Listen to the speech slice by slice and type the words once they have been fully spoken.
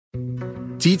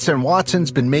Dietz and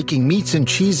Watson's been making meats and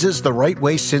cheeses the right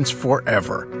way since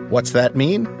forever. What's that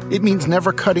mean? It means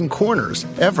never cutting corners,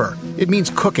 ever. It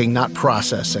means cooking, not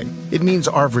processing. It means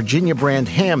our Virginia brand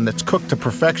ham that's cooked to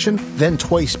perfection, then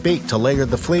twice baked to layer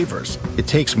the flavors. It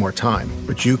takes more time,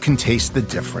 but you can taste the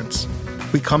difference.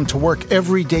 We come to work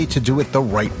every day to do it the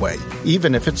right way,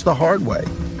 even if it's the hard way.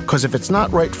 Because if it's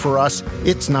not right for us,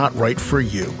 it's not right for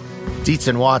you. Dietz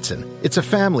and Watson, it's a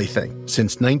family thing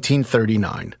since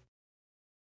 1939.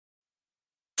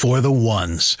 For the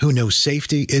ones who know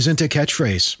safety isn't a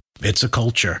catchphrase, it's a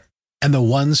culture. And the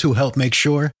ones who help make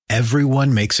sure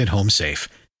everyone makes it home safe.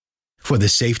 For the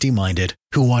safety-minded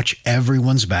who watch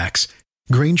everyone's backs,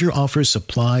 Grainger offers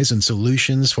supplies and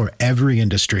solutions for every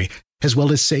industry, as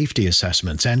well as safety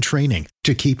assessments and training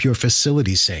to keep your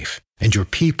facilities safe and your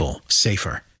people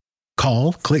safer.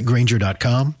 Call, click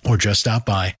Grainger.com, or just stop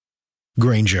by.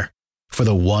 Grainger, for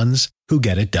the ones who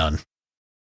get it done.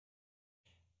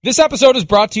 This episode is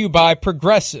brought to you by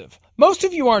Progressive. Most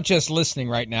of you aren't just listening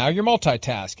right now, you're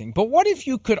multitasking. But what if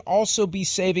you could also be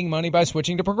saving money by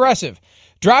switching to Progressive?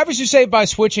 Drivers who save by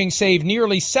switching save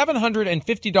nearly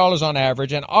 $750 on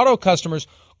average, and auto customers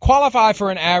qualify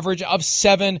for an average of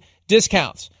 7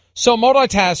 discounts. So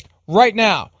multitask right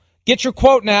now. Get your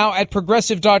quote now at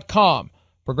Progressive.com.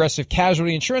 Progressive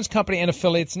Casualty Insurance Company and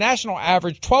affiliates, national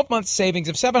average 12-month savings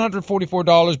of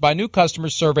 $744 by new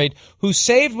customers surveyed who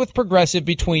saved with Progressive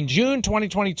between June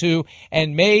 2022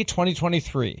 and May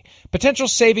 2023. Potential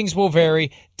savings will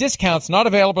vary. Discounts not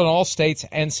available in all states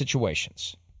and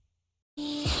situations.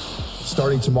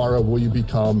 Starting tomorrow, will you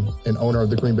become an owner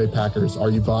of the Green Bay Packers? Are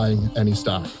you buying any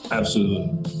stock?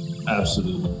 Absolutely.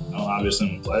 Absolutely. Obviously,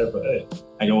 I'm a player, but hey,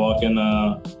 I can walk in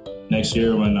next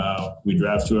year when we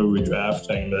draft whoever we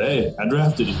draft, I can be like, hey, I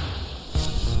drafted you.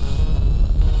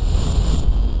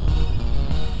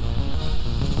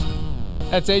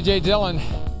 That's A.J. Dillon.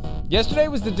 Yesterday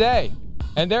was the day,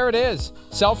 and there it is.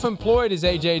 Self-employed is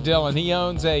A.J. Dillon. He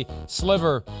owns a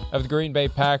sliver of the Green Bay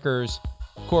Packers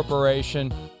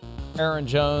Corporation. Aaron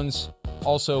Jones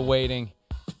also waiting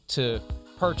to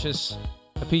purchase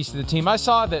a piece of the team. I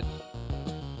saw that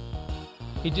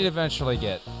he did eventually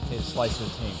get his slice of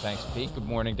the team. Thanks, Pete. Good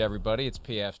morning to everybody. It's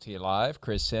PFT Live.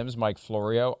 Chris Sims, Mike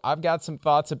Florio. I've got some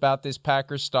thoughts about this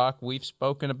Packers stock. We've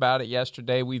spoken about it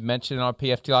yesterday. We've mentioned it on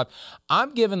PFT Live.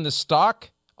 I'm giving the stock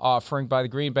offering by the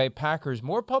Green Bay Packers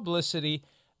more publicity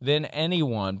than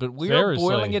anyone, but we are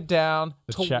boiling it down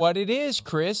to what it is,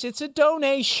 Chris. It's a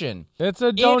donation. It's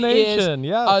a donation,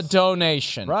 yes. A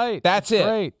donation. Right. That's it.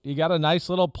 Great. You got a nice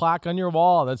little plaque on your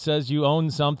wall that says you own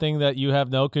something that you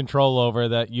have no control over,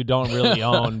 that you don't really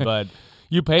own, but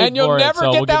you paid and for it, never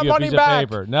so get we'll that give you a money piece back. of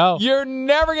paper. No. You'll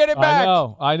never get it back.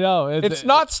 I know. It's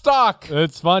not stock.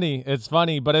 It's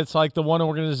funny, but it's like the one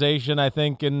organization, I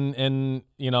think, in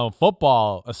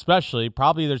football especially,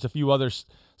 probably there's a few other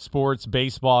sports,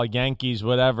 baseball, Yankees,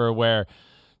 whatever, where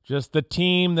just the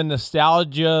team, the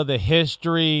nostalgia, the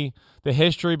history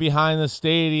behind the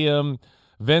stadium,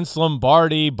 Vince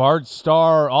Lombardi, Bart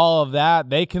Starr, all of that,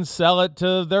 they can sell it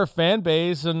to their fan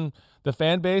base, and the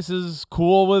fan base is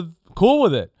cool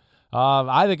with it.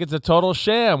 I think it's a total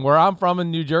sham. Where I'm from in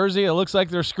New Jersey, it looks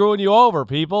like they're screwing you over,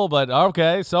 people, but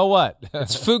okay, so what?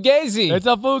 It's fugazi. It's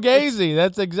a fugazi.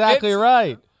 That's exactly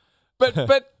right.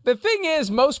 But the thing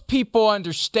is, most people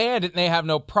understand it and they have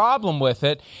no problem with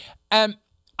it. And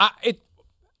I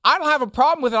don't have a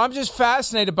problem with it. I'm just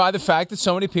fascinated by the fact that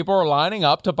so many people are lining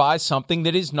up to buy something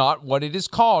that is not what it is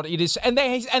called. It is, and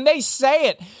they say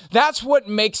it. That's what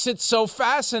makes it so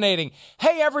fascinating.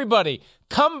 Hey, everybody,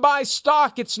 come buy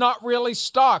stock. It's not really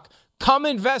stock. Come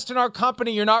invest in our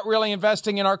company. You're not really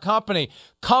investing in our company.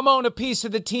 Come own a piece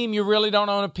of the team. You really don't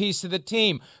own a piece of the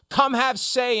team. Come have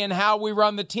say in how we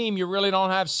run the team. You really don't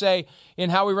have say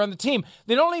in how we run the team.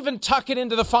 They don't even tuck it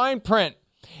into the fine print.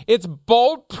 It's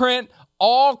bold print,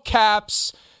 all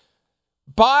caps.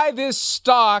 Buy this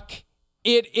stock.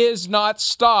 It is not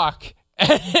stock.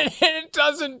 And it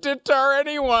doesn't deter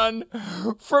anyone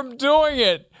from doing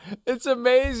it. It's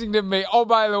amazing to me. Oh,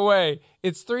 by the way,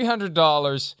 it's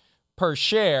 $300 per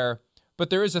share, but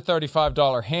there is a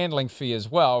 $35 handling fee as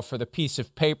well for the piece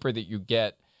of paper that you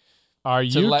get. Are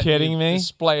you kidding me?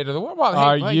 Display to the world. Well,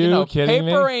 Are you kidding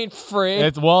me? Paper ain't free.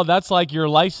 That's like your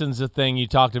license thing you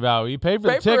talked about. You pay for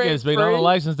the tickets, but you don't have a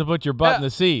license to put your butt in the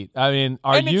seat. I mean,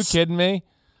 are you kidding me?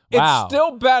 Wow. It's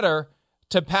still better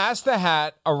to pass the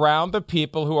hat around the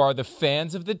people who are the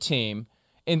fans of the team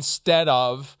instead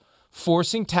of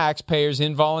forcing taxpayers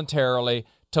involuntarily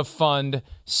to fund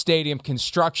stadium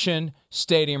construction,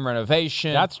 stadium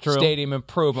renovation, that's true, stadium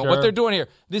improvement. Sure. What they're doing here,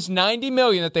 this $90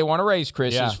 million that they want to raise,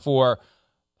 Chris, is for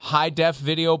high-def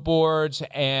video boards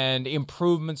and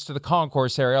improvements to the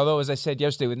concourse area. Although, as I said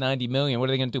yesterday, with $90 million, what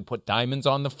are they going to do, put diamonds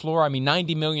on the floor? I mean,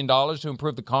 $90 million to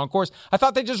improve the concourse? I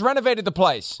thought they just renovated the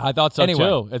place. I thought so,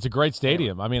 too. It's a great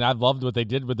stadium. I mean, I've loved what they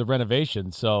did with the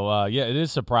renovation. So, yeah, it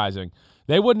is surprising.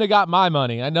 They wouldn't have got my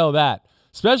money. I know that,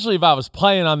 especially if I was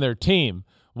playing on their team.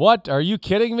 What? Are you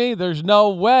kidding me? There's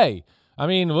no way. I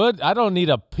mean, I don't need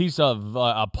a piece of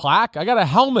a plaque. I got a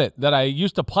helmet that I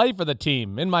used to play for the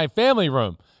team in my family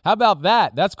room. How about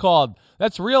that?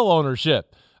 That's real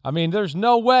ownership. I mean, there's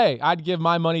no way I'd give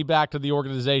my money back to the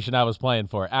organization I was playing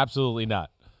for. Absolutely not.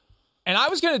 And I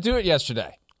was going to do it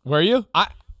yesterday. Were you? I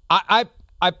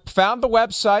found the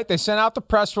website. They sent out the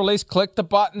press release. Click the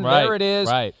button. Right, there it is.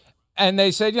 Right. And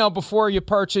they said, before you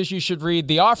purchase, you should read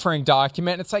the offering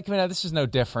document. And it's like, this is no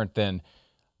different than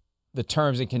the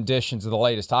terms and conditions of the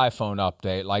latest iPhone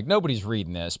update. Like, nobody's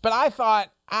reading this. But I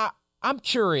thought, I'm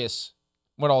curious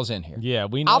what all's in here. Yeah,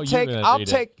 we know you're going to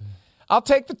read it. I'll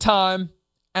take the time,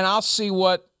 and I'll see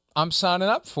what I'm signing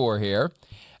up for here.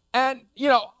 And,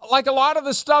 like a lot of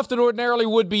the stuff that ordinarily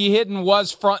would be hidden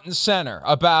was front and center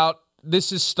about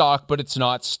this is stock, but it's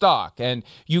not stock. And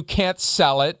you can't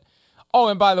sell it. Oh,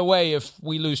 and by the way, if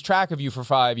we lose track of you for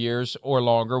 5 years or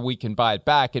longer, we can buy it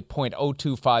back at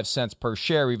 0.025 cents per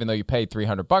share, even though you paid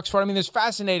 $300 for it. I mean, there's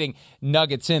fascinating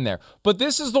nuggets in there. But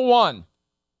this is the one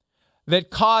that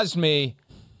caused me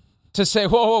to say,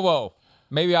 whoa.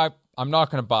 Maybe I'm not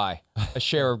going to buy a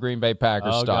share of Green Bay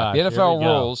Packers stock. Gosh, the NFL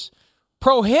rules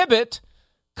prohibit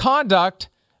conduct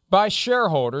by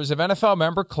shareholders of NFL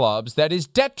member clubs that is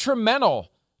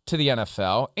detrimental to the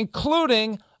NFL,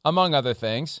 including, among other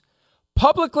things,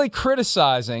 publicly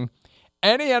criticizing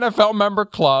any NFL member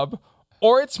club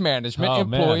or its management,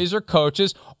 employees, or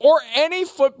coaches, or any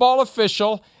football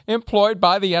official employed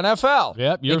by the NFL.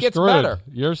 Yep, you're it gets screwed. Better.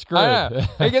 You're screwed.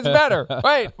 It gets better.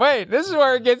 Wait. This is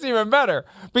where it gets even better.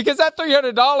 Because that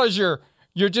 $300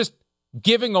 you're just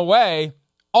giving away,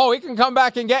 it can come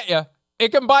back and get you. It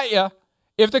can bite you.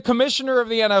 If the commissioner of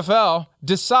the NFL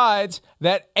decides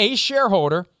that a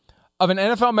shareholder of an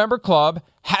NFL member club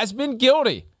has been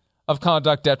guilty of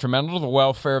conduct detrimental to the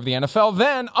welfare of the NFL,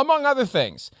 then, among other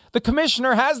things, the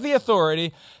commissioner has the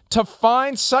authority to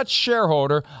fine such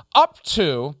shareholder up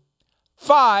to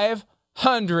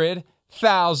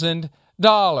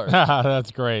 $500,000.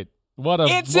 That's great.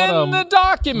 It's in the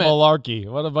document. Malarkey.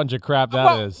 What a bunch of crap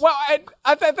that is. Well,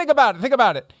 think about it. Think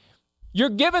about it. You're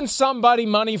giving somebody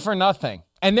money for nothing,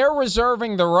 and they're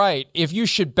reserving the right, if you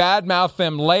should badmouth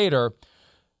them later,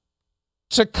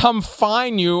 to come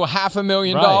fine you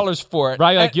 $500,000 for it.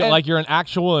 Right, like you're an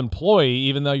actual employee,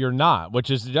 even though you're not,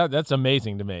 that's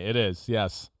amazing to me. It is,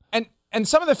 yes. And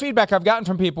some of the feedback I've gotten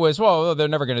from people is, well, they're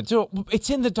never going to do it. It's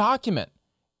in the document.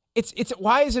 It's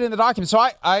why is it in the document? So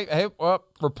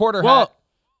reporter hat.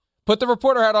 Put the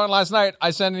reporter hat on last night.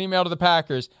 I sent an email to the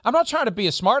Packers. I'm not trying to be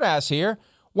a smartass here.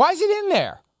 Why is it in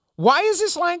there? Why is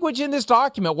this language in this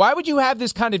document? Why would you have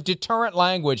this kind of deterrent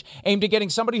language aimed at getting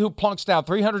somebody who plunks down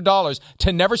 $300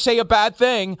 to never say a bad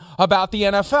thing about the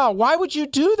NFL? Why would you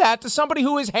do that to somebody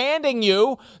who is handing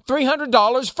you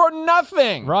 $300 for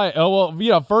nothing? Right. Oh,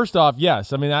 well, first off,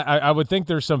 yes. I mean, I would think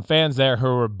there's some fans there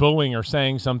who are booing or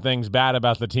saying some things bad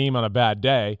about the team on a bad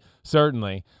day.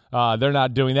 Certainly. They're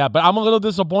not doing that. But I'm a little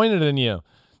disappointed in you.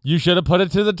 You should have put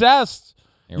it to the test.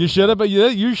 You should have put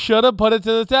it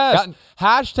to the test.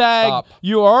 Hashtag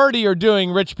you already are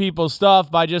doing rich people stuff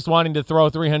by just wanting to throw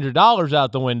 $300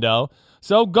 out the window.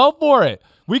 So go for it.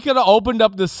 We could have opened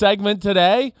up this segment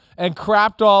today and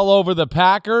crapped all over the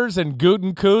Packers and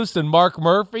Gutekunst and Mark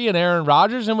Murphy and Aaron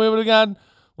Rodgers, and we would have gone,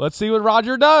 let's see what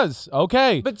Roger does.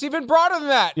 Okay. But it's even broader than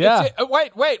that. Yeah.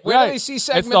 Wait. Where do they see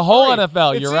segment It's the whole 3?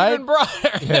 NFL. You're right. It's even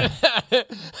broader. Yeah.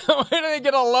 Where do they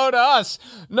get a load of us?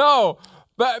 No.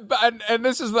 But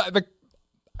this is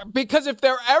because if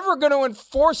they're ever going to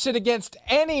enforce it against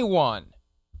anyone,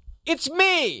 it's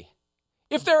me.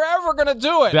 If they're ever going to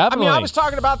do it. Definitely. I mean, I was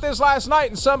talking about this last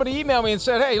night, and somebody emailed me and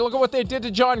said, hey, look at what they did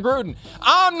to John Gruden.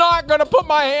 I'm not going to put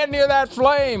my hand near that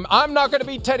flame. I'm not going to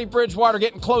be Teddy Bridgewater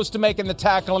getting close to making the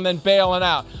tackle and then bailing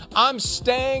out. I'm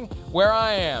staying where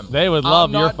I am. They would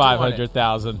love your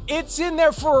 $500,000. It's in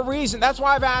there for a reason. That's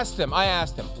why I've asked them. I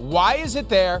asked them, why is it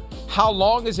there? How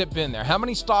long has it been there? How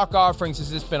many stock offerings has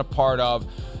this been a part of?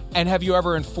 And have you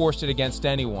ever enforced it against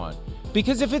anyone?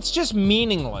 Because if it's just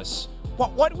meaningless,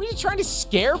 what were you trying to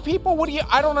scare people?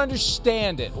 I don't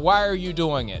understand it. Why are you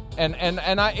doing it? And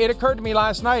it occurred to me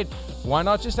last night, why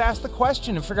not just ask the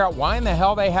question and figure out why in the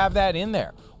hell they have that in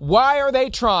there? Why are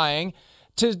they trying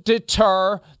to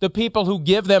deter the people who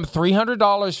give them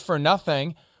 $300 for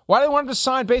nothing? Why do they want them to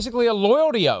sign basically a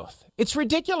loyalty oath? It's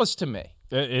ridiculous to me.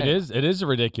 It is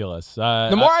ridiculous.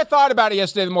 The more I thought about it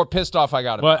yesterday, the more pissed off I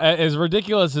got about it. Well, as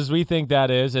ridiculous as we think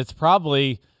that is, it's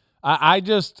probably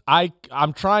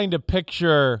I'm trying to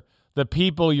picture the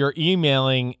people you're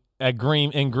emailing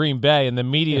in Green Bay in the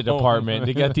media department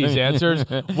to get these answers,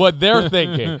 what they're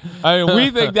thinking. I mean,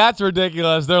 we think that's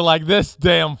ridiculous. They're like, this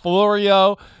damn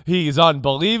Florio, he's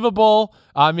unbelievable.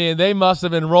 I mean, they must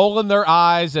have been rolling their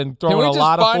eyes and throwing a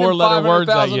lot of 4-letter words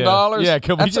at you. Yeah,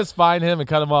 can we just find him and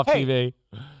cut him off TV?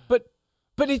 But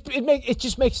it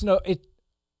just makes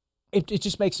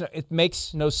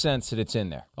no sense that it's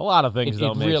in there. A lot of things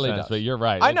don't make really sense, does. but you're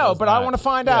right. I know, but I want to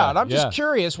find out. I'm just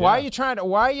curious. Why are you trying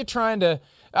to?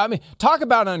 I mean, talk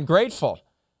about ungrateful.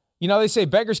 You know, they say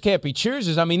beggars can't be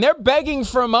choosers. I mean, they're begging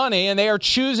for money, and they are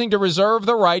choosing to reserve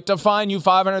the right to fine you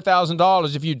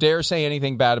 $500,000 if you dare say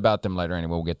anything bad about them later.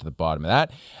 Anyway, we'll get to the bottom of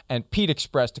that. And Pete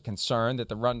expressed a concern that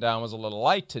the rundown was a little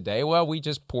light today. Well, we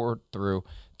just poured through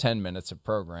 10 minutes of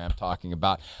program talking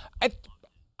about they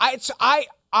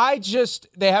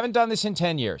haven't done this in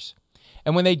 10 years.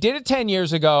 And when they did it 10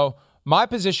 years ago, my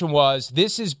position was,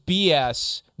 this is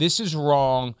BS. This is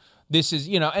wrong. This is,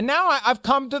 and now I've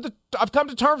come to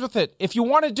terms with it. If you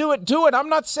want to do it, do it. I'm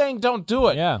not saying don't do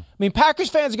it. Yeah. I mean, Packers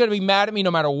fans are going to be mad at me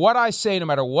no matter what I say, no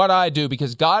matter what I do,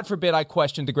 because God forbid I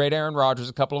questioned the great Aaron Rodgers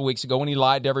a couple of weeks ago when he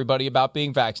lied to everybody about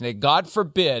being vaccinated. God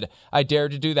forbid I dare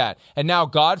to do that. And now,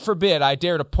 God forbid I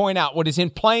dare to point out what is in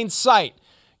plain sight.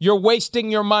 You're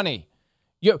wasting your money.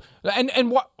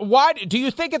 Why do you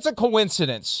think it's a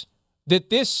coincidence that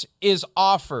this is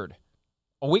offered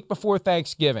a week before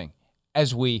Thanksgiving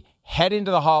as we head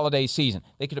into the holiday season?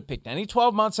 They could have picked any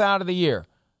 12 months out of the year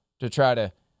to try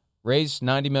to raise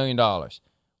 $90 million.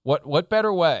 What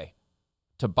better way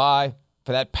to buy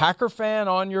for that Packer fan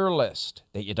on your list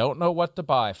that you don't know what to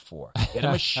buy for? Get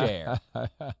him a share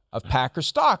of Packer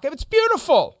stock. It's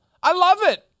beautiful. I love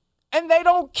it. And they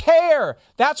don't care.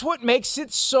 That's what makes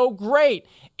it so great.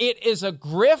 It is a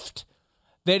grift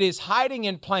that is hiding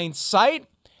in plain sight,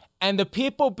 and the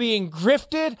people being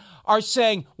grifted are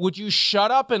saying, would you shut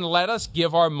up and let us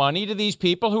give our money to these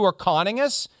people who are conning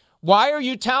us? Why are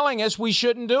you telling us we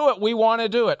shouldn't do it? We want to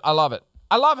do it. I love it.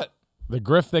 I love it. The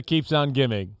grift that keeps on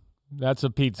giving. That's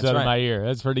what Pete said in my ear.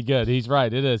 That's pretty good. He's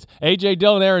right. It is. A.J.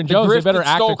 Dillon, Aaron Jones, they better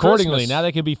act accordingly. Christmas. Now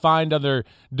they can be fined under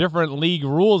different league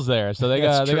rules there. So they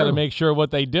got to make sure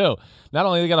what they do. Not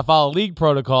only they got to follow league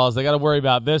protocols, they got to worry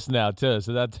about this now too.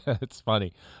 So that's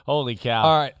funny. Holy cow.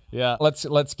 All right. Yeah.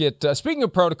 Let's get speaking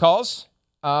of protocols,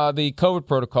 the COVID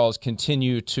protocols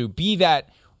continue to be that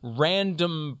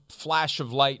random flash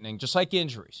of lightning, just like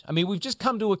injuries. I mean, we've just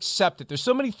come to accept it. There's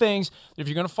so many things that if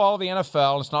you're going to follow the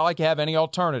NFL, it's not like you have any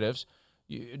alternatives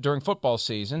during football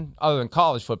season other than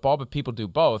college football, but people do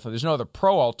both. There's no other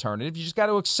pro alternative. You just got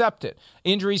to accept it.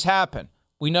 Injuries happen.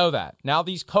 We know that. Now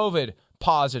these COVID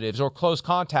positives or close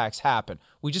contacts happen.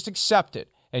 We just accept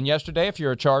it. And yesterday, if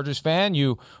you're a Chargers fan,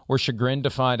 you were chagrined to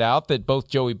find out that both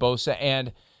Joey Bosa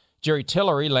and Jerry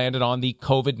Tillery landed on the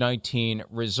COVID-19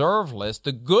 reserve list.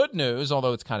 The good news,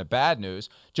 although it's kind of bad news,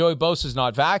 Joey Bosa is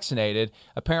not vaccinated.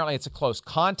 Apparently, it's a close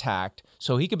contact,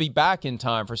 so he could be back in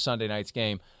time for Sunday night's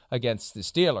game against the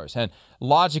Steelers. And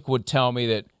logic would tell me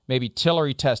that maybe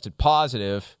Tillery tested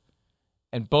positive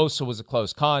and Bosa was a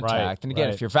close contact. Right, and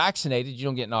again, if you're vaccinated, you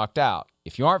don't get knocked out.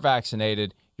 If you aren't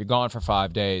vaccinated, you're gone for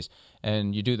 5 days.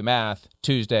 And you do the math,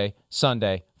 Tuesday,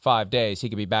 Sunday, 5 days, he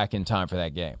could be back in time for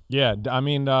that game. Yeah, I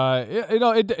mean,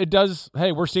 it does.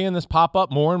 Hey, we're seeing this pop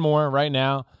up more and more right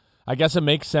now. I guess it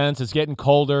makes sense. It's getting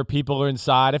colder. People are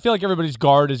inside. I feel like everybody's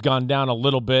guard has gone down a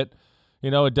little bit.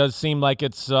 It does seem like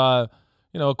it's, of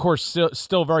course,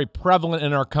 still very prevalent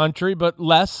in our country, but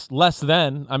less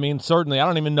than. I mean, certainly, I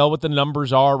don't even know what the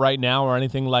numbers are right now or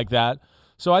anything like that.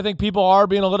 So I think people are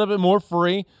being a little bit more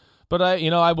free. But,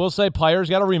 I will say players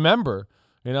got to remember,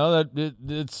 that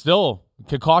it still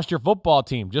could cost your football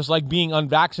team, just like being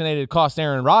unvaccinated cost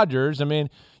Aaron Rodgers. I mean,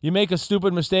 you make a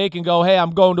stupid mistake and go, hey,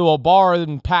 I'm going to a bar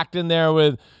and packed in there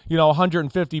with,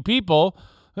 150 people.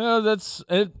 That's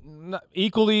an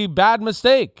equally bad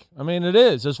mistake. I mean, it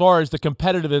is. As far as the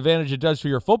competitive advantage it does for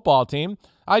your football team,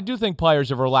 I do think players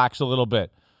have relaxed a little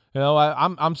bit.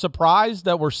 I'm surprised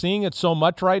that we're seeing it so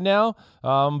much right now.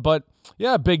 But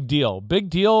yeah, big deal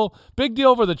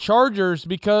for the Chargers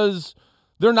because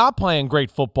they're not playing great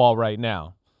football right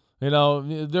now.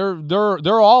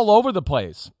 They're all over the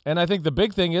place. And I think the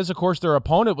big thing is, of course, their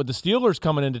opponent with the Steelers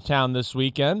coming into town this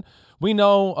weekend. We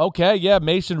know, okay, yeah,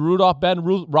 Mason Rudolph, Ben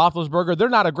Roethlisberger, they're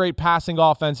not a great passing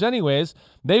offense anyways.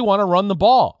 They want to run the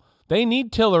ball. They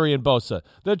need Tillery and Bosa.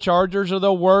 The Chargers are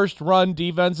the worst run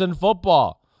defense in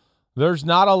football. There's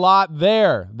not a lot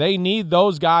there. They need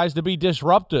those guys to be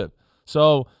disruptive.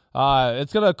 So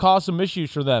it's going to cause some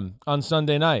issues for them on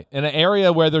Sunday night in an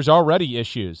area where there's already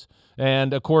issues.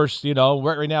 And, of course,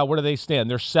 right now, where do they stand?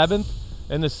 They're 7th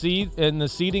in the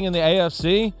seeding in the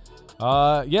AFC.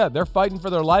 They're fighting for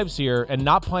their lives here and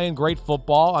not playing great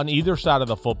football on either side of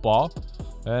the football.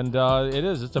 And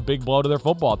it's a big blow to their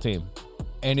football team.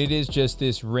 And it is just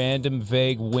this random,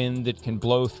 vague wind that can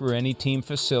blow through any team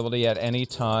facility at any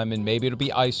time, and maybe it'll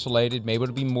be isolated, maybe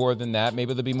it'll be more than that,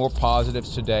 maybe there'll be more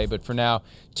positives today. But for now,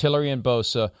 Tillery and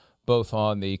Bosa both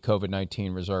on the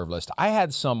COVID-19 reserve list. I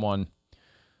had someone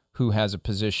who has a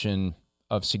position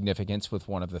of significance with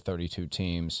one of the 32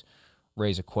 teams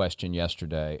raise a question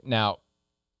yesterday. Now,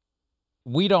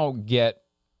 we don't get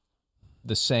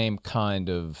the same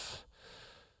kind of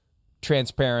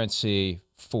transparency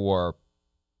for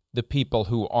the people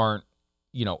who aren't,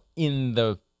 in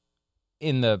the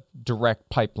direct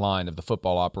pipeline of the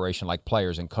football operation, like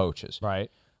players and coaches.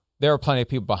 Right. There are plenty of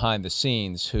people behind the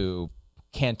scenes who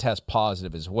can test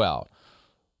positive as well.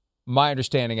 My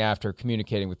understanding after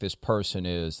communicating with this person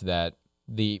is that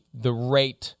the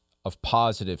rate of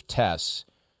positive tests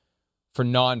for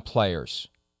non-players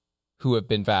who have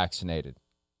been vaccinated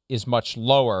is much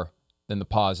lower than the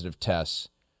positive tests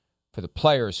for the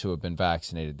players who have been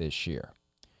vaccinated this year.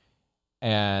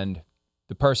 And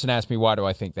the person asked me, why do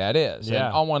I think that is? Yeah.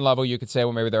 And on one level, you could say,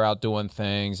 well, maybe they're out doing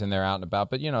things and they're out and about.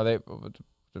 But,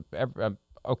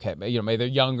 maybe they're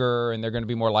younger and they're going to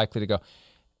be more likely to go.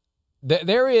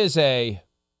 There is a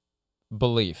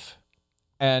belief.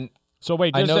 And so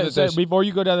wait, before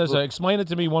you go down this, explain it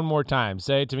to me one more time.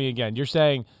 Say it to me again. You're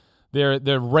saying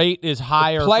the rate is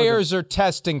higher.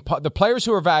 The players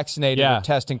who are vaccinated are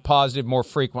testing positive more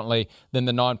frequently than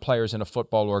the non-players in a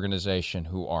football organization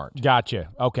who aren't. Gotcha.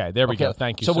 Okay, there we go.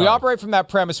 Thank you. So we operate from that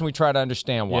premise and we try to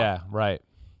understand why. Yeah, right.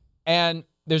 And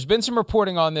there's been some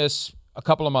reporting on this a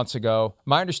couple of months ago.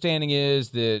 My understanding is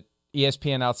that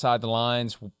ESPN Outside the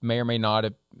Lines may or may not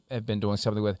have been doing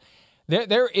something with it.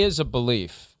 There is a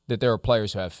belief that there are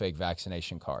players who have fake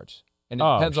vaccination cards. And it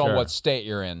depends on what state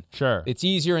you're in. Sure. It's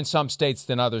easier in some states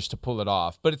than others to pull it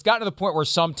off. But it's gotten to the point where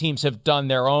some teams have done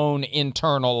their own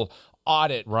internal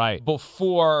audit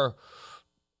before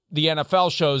the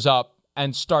NFL shows up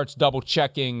and starts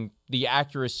double-checking the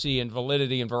accuracy and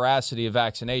validity and veracity of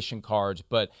vaccination cards.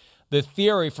 But the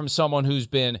theory from someone who's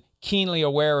been keenly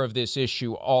aware of this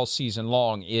issue all season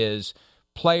long is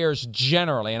players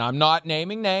generally, and I'm not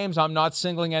naming names, I'm not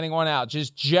singling anyone out,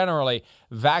 just generally,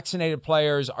 vaccinated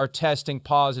players are testing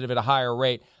positive at a higher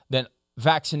rate than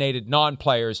vaccinated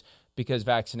non-players because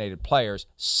vaccinated players,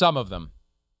 some of them,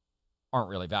 aren't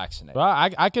really vaccinated. Well,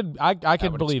 I could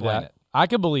believe that. I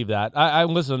could believe that.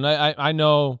 Listen, I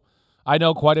know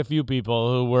quite a few people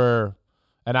who were,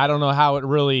 and I don't know how it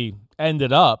really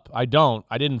ended up. I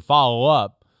didn't follow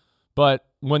up, but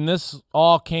when this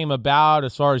all came about,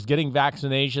 as far as getting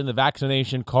vaccination, the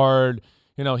vaccination card,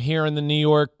 here in the New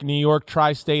York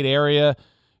tri-state area,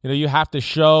 you have to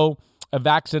show a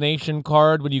vaccination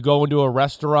card when you go into a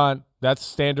restaurant. That's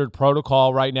standard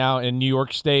protocol right now in New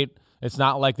York State. It's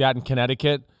not like that in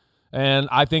Connecticut. And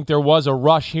I think there was a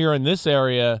rush here in this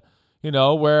area,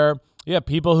 where,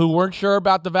 people who weren't sure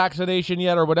about the vaccination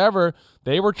yet or whatever,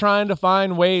 they were trying to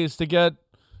find ways to get,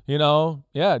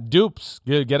 dupes,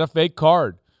 get a fake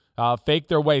card, fake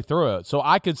their way through it. So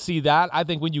I could see that. I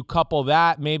think when you couple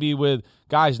that maybe with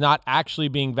guys not actually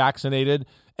being vaccinated,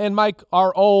 and Mike,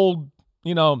 our old,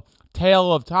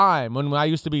 tale of time when I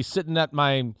used to be sitting at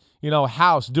my,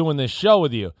 house doing this show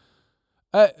with you,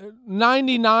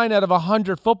 99 out of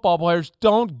 100 football players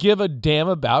don't give a damn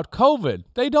about COVID.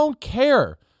 They don't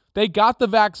care. They got the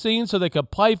vaccine so they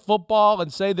could play football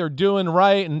and say they're doing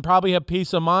right and probably have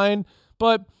peace of mind.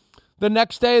 But the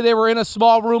next day they were in a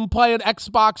small room playing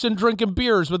Xbox and drinking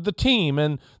beers with the team.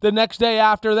 And the next day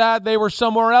after that, they were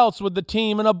somewhere else with the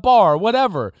team in a bar,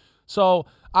 whatever. So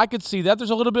I could see that.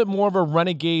 There's a little bit more of a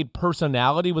renegade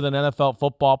personality with an NFL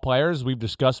football player, as we've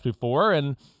discussed before.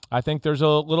 And I think there's a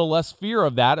little less fear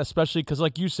of that, especially because,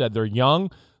 like you said, they're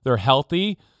young, they're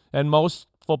healthy, and most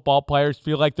football players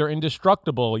feel like they're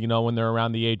indestructible, when they're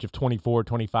around the age of 24,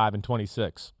 25, and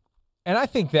 26. And I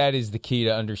think that is the key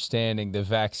to understanding the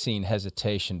vaccine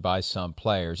hesitation by some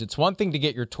players. It's one thing to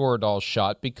get your Toradol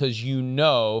shot because you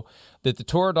know that the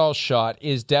Toradol shot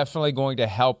is definitely going to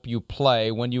help you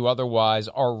play when you otherwise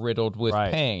are riddled with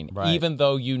pain, even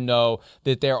though you know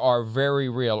that there are very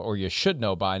real, or you should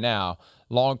know by now,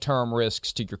 long-term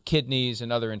risks to your kidneys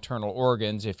and other internal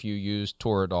organs if you use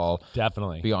Toradol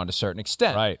beyond a certain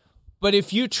extent. Right. But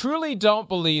if you truly don't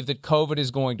believe that COVID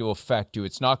is going to affect you,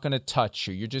 it's not going to touch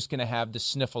you, you're just going to have the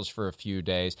sniffles for a few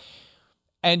days,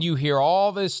 and you hear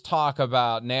all this talk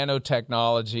about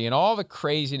nanotechnology and all the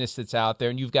craziness that's out there,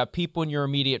 and you've got people in your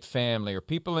immediate family or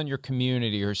people in your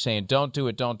community who are saying, don't do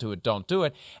it, don't do it, don't do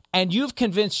it, and you've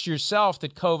convinced yourself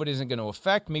that COVID isn't going to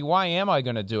affect me, why am I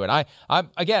going to do it?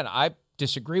 I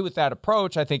disagree with that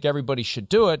approach. I think everybody should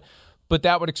do it, but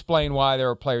that would explain why there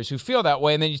are players who feel that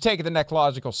way. And then you take it the next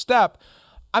logical step.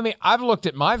 I mean, I've looked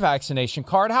at my vaccination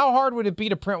card. How hard would it be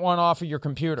to print one off of your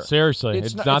computer? Seriously,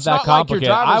 it's not that complicated. complicated.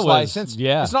 Like your driver's license.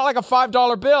 Yeah. It's not like a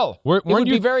 $5 bill. It would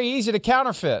be very easy to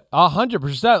counterfeit.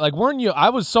 100%. Like, weren't you?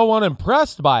 I was so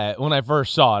unimpressed by it when I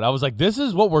first saw it. I was like, this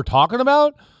is what we're talking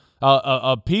about?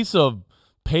 A piece of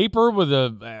paper with a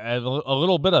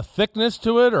little bit of thickness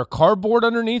to it or cardboard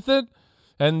underneath it?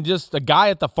 And just a guy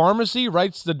at the pharmacy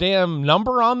writes the damn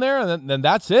number on there, and then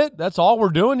that's it? That's all we're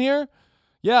doing here?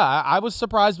 Yeah, I was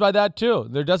surprised by that, too.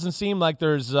 There doesn't seem like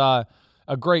there's a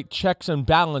great checks and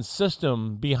balance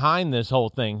system behind this whole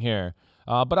thing here.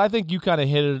 But I think you kind of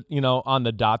hit it, on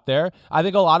the dot there. I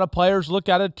think a lot of players look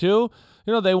at it, too.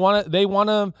 They want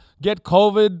to get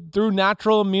COVID through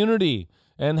natural immunity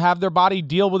and have their body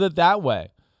deal with it that way.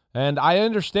 And I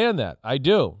understand that. I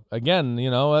do. Again,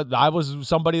 I was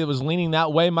somebody that was leaning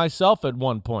that way myself at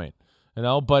one point.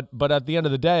 But at the end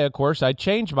of the day, of course, I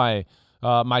changed my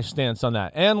stance on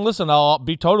that. And listen, I'll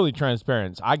be totally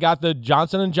transparent. I got the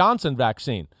Johnson & Johnson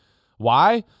vaccine.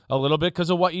 Why? A little bit because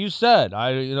of what you said.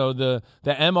 The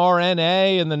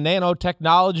mRNA and the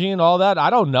nanotechnology and all that.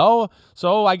 I don't know.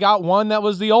 So I got one that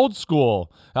was the old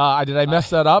school. Did I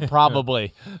mess that up?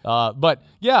 Probably. But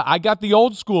yeah, I got the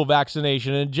old school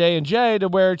vaccination in J&J to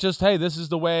where it's just, hey, this is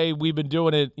the way we've been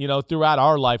doing it, throughout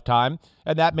our lifetime.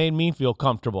 And that made me feel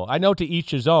comfortable. I know to each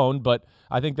his own, but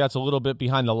I think that's a little bit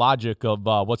behind the logic of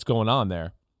what's going on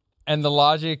there. And the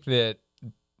logic that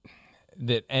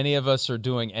any of us are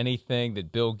doing anything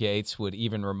that Bill Gates would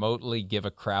even remotely give a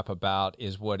crap about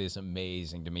is what is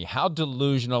amazing to me. How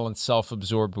delusional and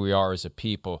self-absorbed we are as a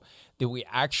people that we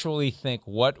actually think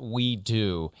what we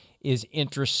do is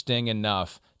interesting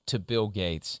enough to Bill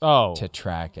Gates to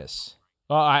track us.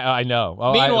 Oh, I know.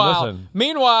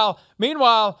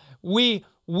 Meanwhile,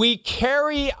 we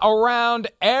carry around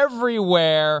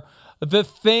everywhere the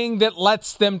thing that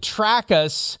lets them track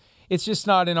us. It's just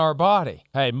not in our body.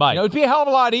 Hey, Mike. It'd be a hell of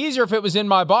a lot easier if it was in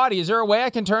my body. Is there a way I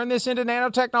can turn this into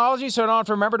nanotechnology so I don't have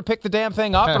to remember to pick the damn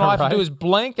thing up and all I have to do is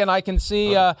blink and I can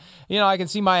see, I can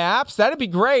see my apps? That'd be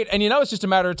great. And it's just a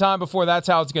matter of time before that's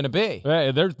how it's going to be.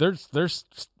 Hey, there's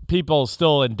people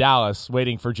still in Dallas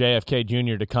waiting for JFK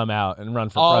Jr. to come out and run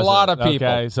for president. A lot of people.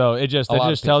 Okay, so it just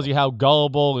tells you how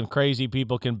gullible and crazy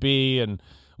people can be and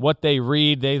what they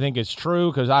read they think is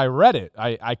true because I read it.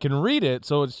 I can read it,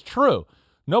 so it's true.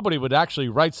 Nobody would actually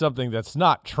write something that's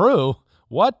not true.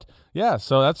 What? Yeah,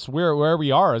 so that's where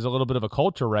we are as a little bit of a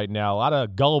culture right now. A lot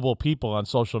of gullible people on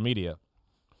social media.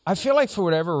 I feel like for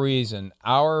whatever reason,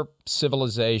 our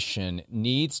civilization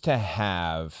needs to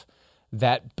have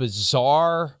that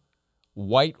bizarre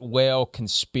white whale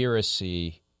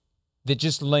conspiracy that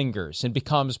just lingers and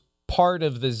becomes part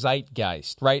of the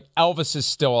zeitgeist, right? Elvis is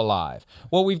still alive.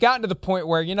 Well, we've gotten to the point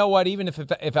where, even if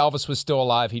Elvis was still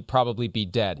alive, he'd probably be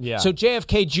dead. Yeah. So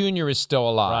JFK Jr. is still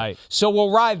alive. Right. So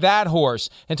we'll ride that horse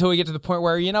until we get to the point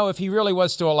where, if he really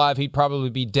was still alive, he'd probably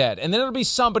be dead. And then it'll be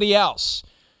somebody else.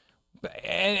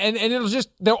 And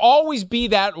there'll always be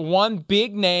that one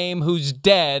big name who's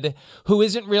dead, who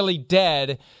isn't really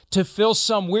dead, to fill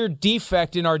some weird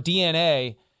defect in our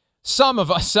DNA. Some of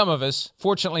us,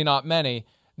 fortunately not many,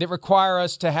 that require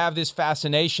us to have this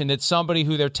fascination that somebody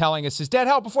who they're telling us is dead.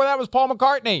 Hell, before that was Paul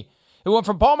McCartney. It went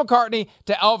from Paul McCartney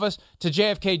to Elvis to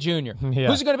JFK Jr. Yeah.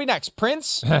 Who's it going to be next?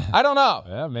 Prince? I don't know.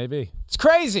 Yeah, maybe. It's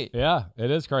crazy. Yeah,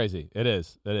 it is crazy. It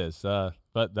is.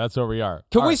 But that's where we are.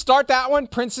 Can we start that one?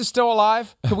 Prince is still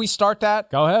alive? Can we start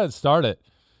that? Go ahead, start it.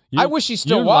 I wish he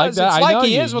still was. It's like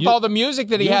he is with all the music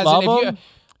that he has. Love him.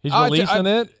 He's releasing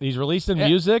it. He's releasing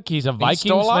music. He's a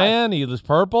Vikings fan. He was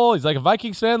purple. He's like a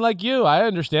Vikings fan like you. I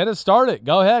understand it. Start it.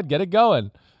 Go ahead. Get it going.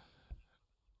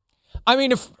 I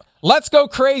mean, let's go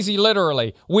crazy,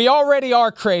 literally. We already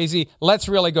are crazy. Let's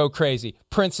really go crazy.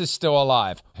 Prince is still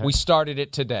alive. We started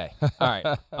it today. All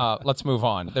right, let's move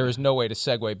on. There is no way to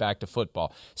segue back to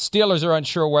football. Steelers are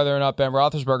unsure whether or not Ben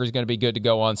Roethlisberger is going to be good to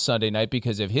go on Sunday night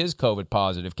because of his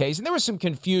COVID-positive case. And there was some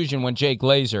confusion when Jay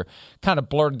Glazer kind of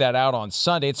blurted that out on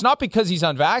Sunday. It's not because he's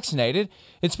unvaccinated.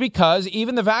 It's because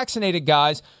even the vaccinated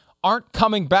guys aren't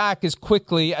coming back as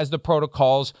quickly as the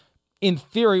protocols in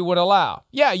theory would allow.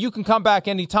 Yeah, you can come back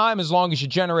anytime as long as you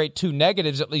generate 2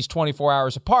 negatives at least 24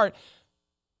 hours apart.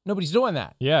 Nobody's doing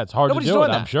that. Yeah, it's hard to do it,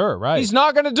 I'm sure, right. He's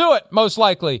not going to do it, most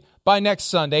likely. by next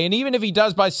Sunday. And even if he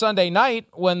does by Sunday night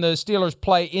when the Steelers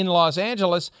play in Los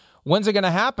Angeles, when's it going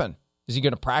to happen? Is he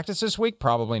going to practice this week?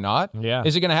 Probably not. Yeah.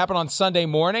 Is it going to happen on Sunday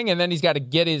morning and then he's got to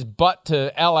get his butt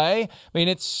to L.A.? I mean,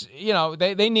 it's,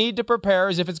 they need to prepare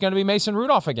as if it's going to be Mason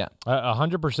Rudolph again.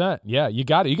 100%. Yeah, you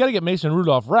got it. You got to get Mason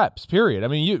Rudolph reps, period. I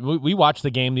mean, we watched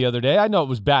the game the other day. I know it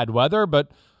was bad weather, but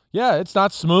yeah, it's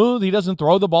not smooth. He doesn't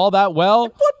throw the ball that well.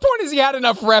 At what point has he had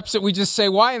enough reps that we just say,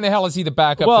 why in the hell is he the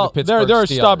backup to the Pittsburgh Steelers?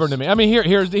 They're stubborn to me. I mean,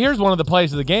 here's one of the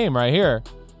plays of the game right here.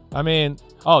 I mean,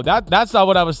 that's not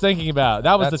what I was thinking about.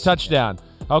 That was the touchdown.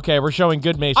 Okay, we're showing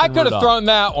good Mason Rudolph. I could have thrown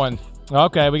that one.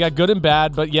 Okay, we got good and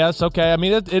bad, but yes, okay. I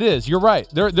mean, it is. You're right.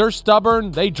 They're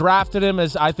stubborn. They drafted him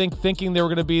as I think thinking they were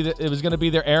going to be it was going to be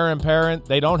their heir apparent.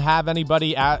 They don't have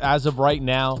anybody as of right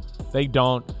now. They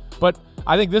don't. But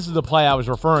I think this is the play I was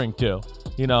referring to.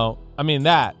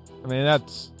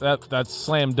 That's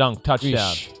slam dunk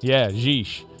touchdown. Yeesh. Yeah,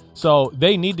 yeesh. So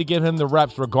they need to give him the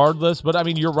reps regardless. But, I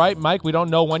mean, you're right, Mike. We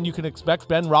don't know when you can expect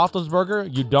Ben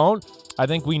Roethlisberger. You don't. I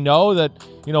think we know that,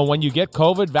 when you get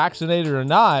COVID, vaccinated or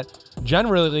not,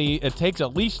 generally it takes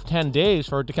at least 10 days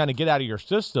for it to kind of get out of your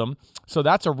system. So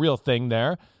that's a real thing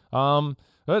there.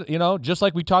 But, just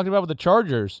like we talked about with the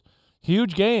Chargers,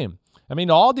 huge game. I mean,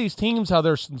 all these teams, how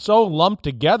they're so lumped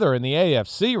together in the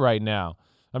AFC right now.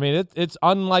 I mean, it's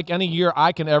unlike any year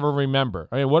I can ever remember.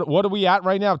 I mean, what are we at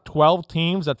right now? 12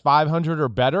 teams at 500 or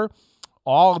better,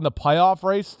 all in the playoff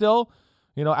race still,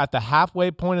 at the halfway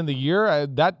point in the year.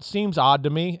 That seems odd to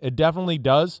me. It definitely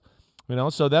does.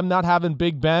 So them not having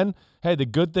Big Ben, hey, the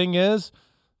good thing is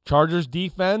Chargers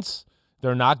defense,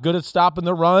 they're not good at stopping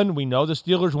the run. We know the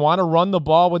Steelers want to run the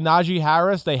ball with Najee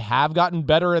Harris. They have gotten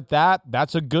better at that.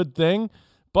 That's a good thing.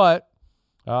 But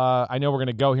I know we're going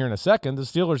to go here in a second. The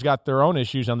Steelers got their own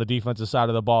issues on the defensive side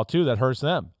of the ball, too, that hurts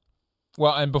them.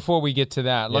 Well, and before we get to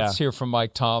that, let's hear from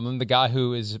Mike Tomlin, the guy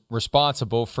who is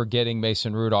responsible for getting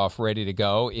Mason Rudolph ready to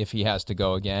go if he has to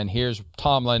go again. Here's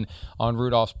Tomlin on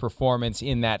Rudolph's performance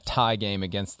in that tie game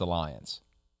against the Lions.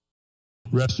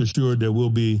 Rest assured that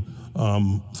we'll be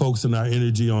focusing our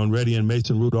energy on Reddy and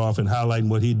Mason Rudolph and highlighting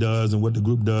what he does and what the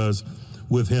group does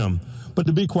with him. But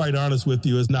to be quite honest with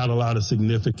you, it's not a lot of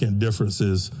significant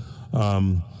differences.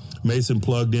 Mason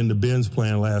plugged into Ben's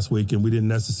plan last week, and we didn't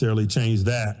necessarily change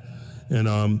that.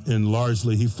 And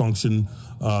largely he functioned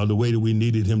the way that we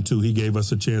needed him to. He gave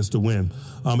us a chance to win.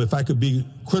 If I could be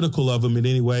critical of him in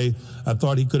any way, I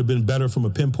thought he could have been better from a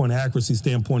pinpoint accuracy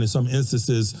standpoint in some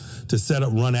instances to set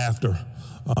up run after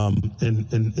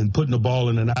and putting the ball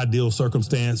in an ideal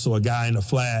circumstance so a guy in the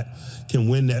flat can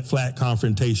win that flat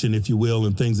confrontation, if you will,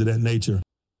 and things of that nature.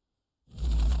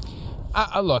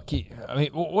 Look,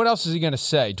 what else is he going to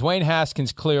say? Dwayne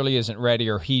Haskins clearly isn't ready,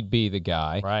 or he'd be the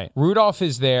guy. Right. Rudolph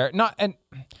is there. And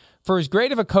for as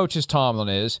great of a coach as Tomlin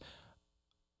is,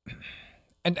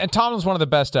 and Tomlin's one of the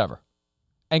best ever,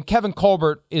 and Kevin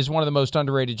Colbert is one of the most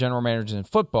underrated general managers in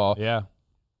football. Yeah.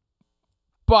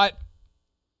 But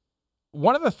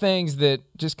one of the things that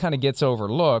just kind of gets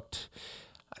overlooked,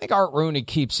 I think Art Rooney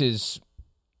keeps his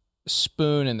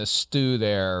spoon in the stew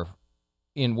there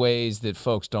in ways that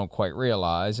folks don't quite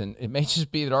realize, and it may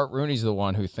just be that Art Rooney's the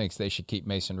one who thinks they should keep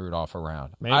Mason Rudolph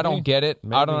around. Maybe. I don't get it.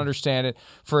 Maybe. I don't understand it.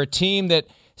 For a team that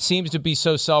seems to be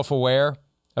so self-aware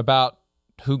about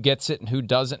who gets it and who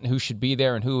doesn't and who should be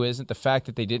there and who isn't, the fact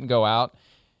that they didn't go out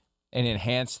and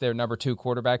enhance their number 2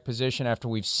 quarterback position after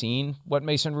we've seen what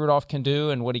Mason Rudolph can do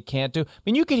and what he can't do. I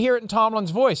mean, you could hear it in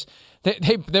Tomlin's voice.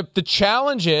 The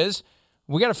challenge is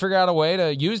we got to figure out a way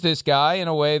to use this guy in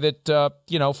a way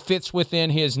that fits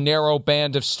within his narrow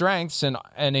band of strengths and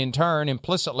in turn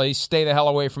implicitly stay the hell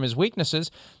away from his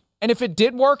weaknesses. And if it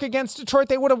did work against Detroit,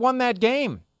 they would have won that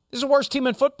game. This is the worst team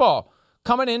in football.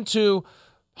 Coming into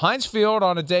Heinz Field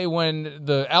on a day when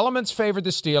the elements favored the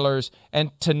Steelers,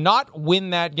 and to not win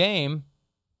that game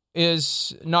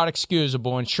is not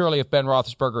excusable. And surely if Ben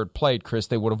Roethlisberger had played, Chris,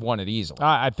 they would have won it easily.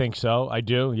 I think so. I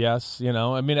do, yes.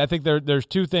 I think there's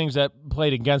 2 things that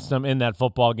played against them in that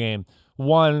football game.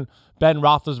 One, Ben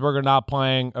Roethlisberger not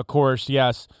playing, of course,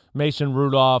 yes. Mason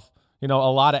Rudolph, a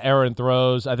lot of errant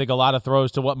throws. I think a lot of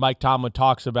throws to what Mike Tomlin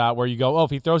talks about where you go,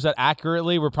 if he throws that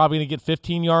accurately, we're probably going to get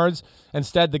 15 yards.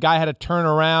 Instead, the guy had to turn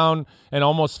around and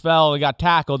almost fell and got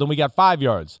tackled, and we got 5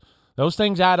 yards. Those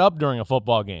things add up during a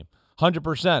football game.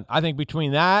 100%. I think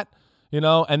between that,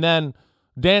 and then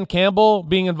Dan Campbell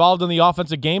being involved in the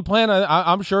offensive game plan,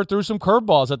 I'm sure threw some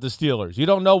curveballs at the Steelers. You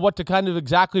don't know what to kind of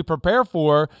exactly prepare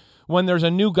for when there's a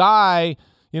new guy,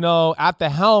 at the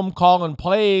helm calling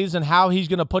plays and how he's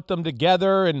going to put them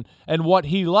together and what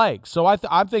he likes. So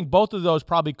I think both of those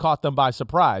probably caught them by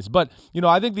surprise. But,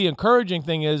 I think the encouraging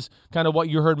thing is kind of what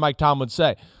you heard Mike Tomlin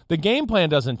say. The game plan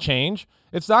doesn't change.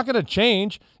 It's not going to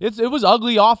change. It was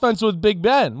ugly offense with Big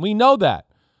Ben. We know that.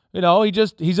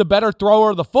 He's a better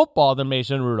thrower of the football than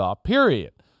Mason Rudolph,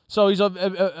 period. So he's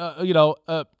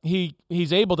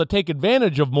he's able to take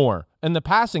advantage of more in the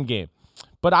passing game.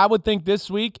 But I would think this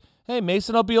week, hey,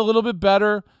 Mason will be a little bit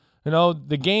better.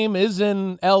 The game is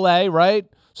in L.A., right?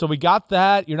 So we got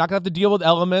that. You're not going to have to deal with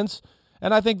elements.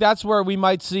 And I think that's where we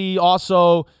might see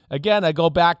also, again, I go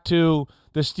back to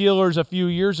the Steelers a few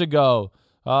years ago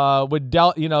with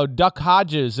Duck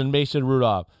Hodges and Mason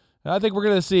Rudolph. And I think we're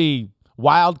going to see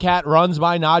wildcat runs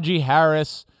by Najee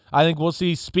Harris. I think we'll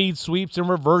see speed sweeps and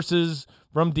reverses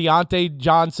from Deontay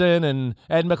Johnson and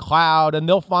Ed McLeod, and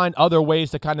they'll find other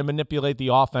ways to kind of manipulate the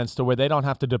offense to where they don't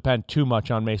have to depend too much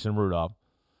on Mason Rudolph.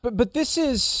 But this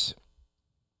is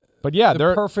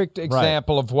the perfect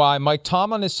example of why Mike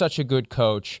Tomlin is such a good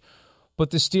coach, but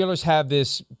the Steelers have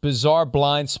this bizarre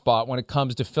blind spot when it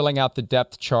comes to filling out the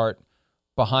depth chart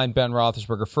behind Ben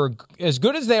Roethlisberger. For as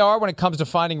good as they are when it comes to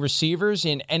finding receivers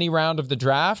in any round of the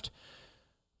draft,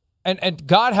 and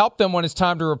God help them when it's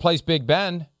time to replace Big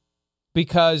Ben,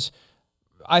 because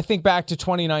I think back to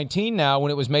 2019 now when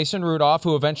it was Mason Rudolph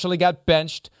who eventually got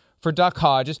benched for Duck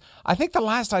Hodges. I think the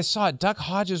last I saw it, Duck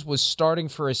Hodges was starting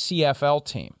for a CFL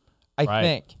team. I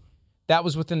think that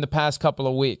was within the past couple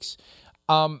of weeks.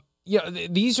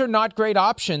 These are not great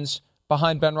options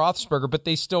behind Ben Roethlisberger, but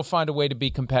they still find a way to be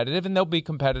competitive, and they'll be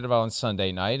competitive on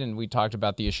Sunday night. And we talked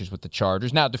about the issues with the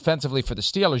Chargers. Now, defensively for the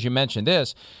Steelers, you mentioned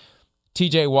this.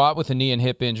 T.J. Watt with a knee and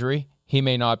hip injury. He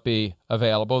may not be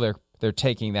available. They're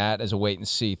taking that as a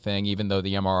wait-and-see thing, even though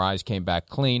the MRIs came back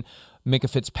clean. Minkah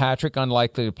Fitzpatrick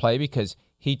unlikely to play because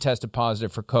he tested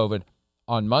positive for COVID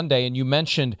on Monday. And you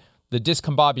mentioned the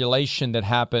discombobulation that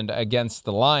happened against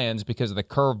the Lions because of the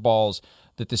curveballs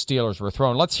that the Steelers were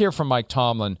throwing. Let's hear from Mike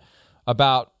Tomlin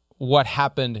about what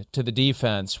happened to the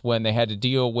defense when they had to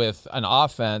deal with an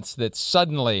offense that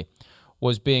suddenly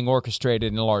was being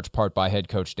orchestrated in large part by head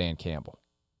coach Dan Campbell.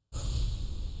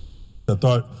 I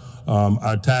thought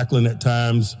our tackling at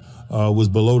times was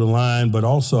below the line, but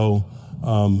also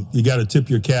you got to tip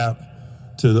your cap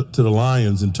to the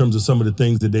Lions in terms of some of the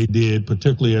things that they did,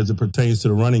 particularly as it pertains to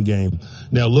the running game.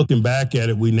 Now, looking back at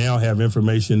it, we now have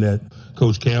information that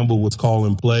Coach Campbell was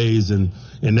calling plays, and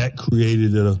that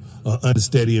created an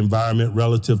unsteady environment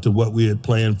relative to what we had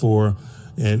planned for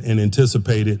and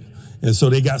anticipated. And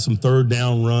so they got some third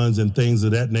down runs and things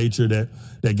of that nature that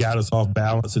got us off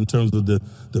balance in terms of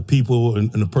the people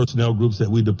and the personnel groups that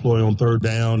we deploy on third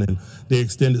down. And they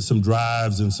extended some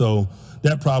drives. And so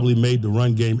that probably made the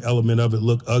run game element of it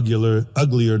look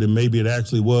uglier than maybe it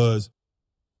actually was.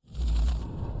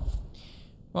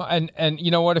 Well, and you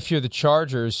know what? If you're the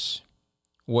Chargers,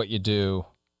 what you do,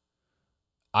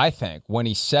 I think, when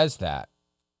he says that,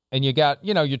 and you got,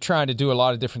 you're trying to do a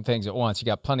lot of different things at once. You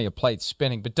got plenty of plates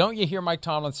spinning. But don't you hear Mike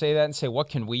Tomlin say that and say, what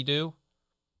can we do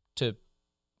to,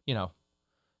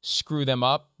 screw them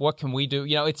up? What can we do?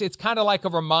 It's kind of like a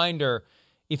reminder,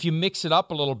 if you mix it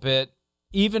up a little bit,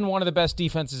 even one of the best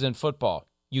defenses in football,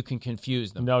 you can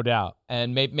confuse them. No doubt.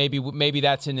 And maybe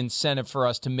that's an incentive for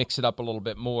us to mix it up a little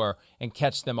bit more and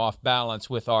catch them off balance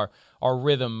with our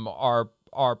rhythm, our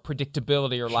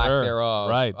predictability or lack thereof.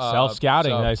 Right.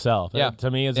 Self-scouting thyself. Yeah.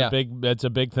 To me, it's a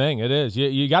big thing. It is.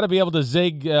 You got to be able to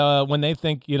zig when they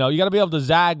think, you got to be able to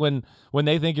zag when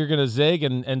they think you're going to zig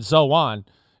and so on.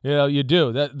 You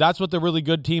do. That's what the really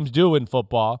good teams do in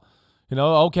football.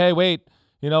 Okay, wait.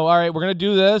 All right, we're going to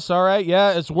do this. All right,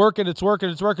 yeah, it's working.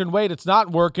 Wait, it's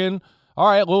not working. All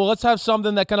right, well, let's have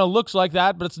something that kind of looks like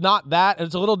that, but it's not that, and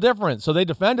it's a little different. So they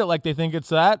defend it like they think it's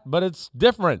that, but it's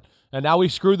different. And now we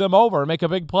screw them over and make a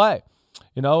big play.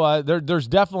 There's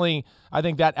definitely, I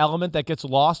think, that element that gets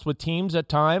lost with teams at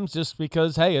times just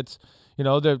because, hey, it's,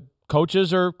 the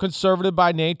coaches are conservative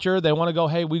by nature. They want to go,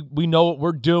 hey, we know what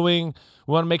we're doing.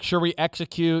 We want to make sure we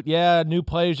execute. Yeah, new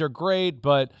plays are great,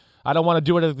 but I don't want to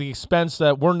do it at the expense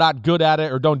that we're not good at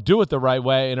it or don't do it the right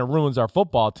way, and it ruins our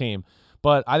football team.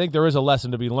 But I think there is a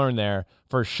lesson to be learned there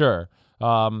for sure.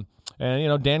 And,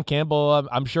 Dan Campbell,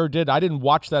 I'm sure did. I didn't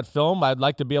watch that film. I'd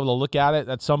like to be able to look at it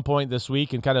at some point this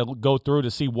week and kind of go through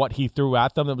to see what he threw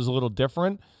at them that was a little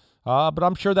different. But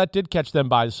I'm sure that did catch them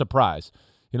by surprise.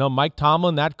 Mike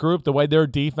Tomlin, that group, the way their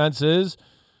defense is,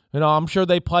 I'm sure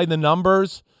they play the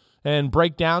numbers and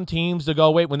break down teams to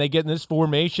go, wait, when they get in this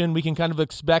formation, we can kind of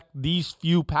expect these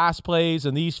few pass plays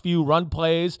and these few run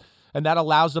plays, and that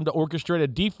allows them to orchestrate a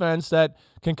defense that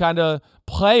can kind of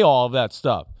play all of that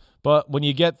stuff. But when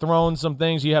you get thrown some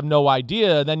things you have no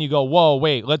idea, then you go, whoa,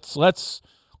 wait, let's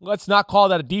not call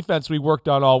that a defense we worked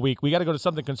on all week. We got to go to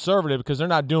something conservative because they're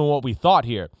not doing what we thought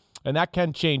here. And that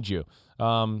can change you.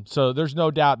 So there's no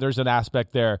doubt there's an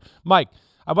aspect there. Mike,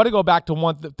 I want to go back to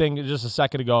one thing just a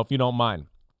second ago, if you don't mind.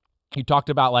 You talked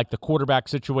about like the quarterback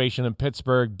situation in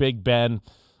Pittsburgh, Big Ben,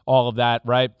 all of that,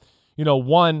 right? You know,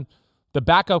 one, the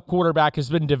backup quarterback has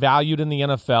been devalued in the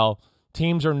NFL.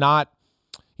 Teams are not,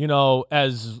 you know,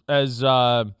 they're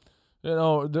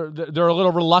a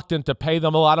little reluctant to pay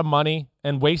them a lot of money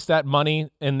and waste that money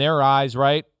in their eyes,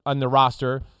 right, on the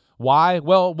roster. Why?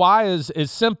 Well, why is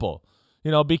simple, you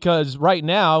know, because right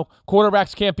now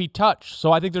quarterbacks can't be touched.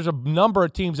 So I think there's a number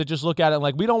of teams that just look at it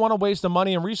like, we don't want to waste the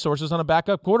money and resources on a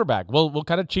backup quarterback. We'll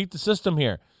kind of cheat the system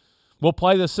here. We'll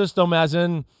play the system as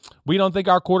in we don't think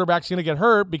our quarterback's going to get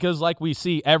hurt because like we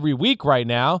see every week right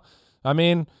now, I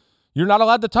mean, you're not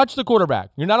allowed to touch the quarterback.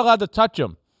 You're not allowed to touch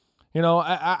him. You know,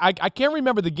 I can't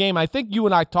remember the game. I think you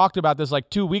and I talked about this like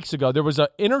 2 weeks ago. There was an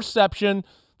interception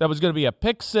that was going to be a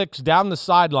pick six down the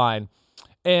sideline,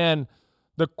 and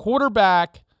the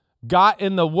quarterback got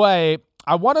in the way.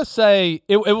 I want to say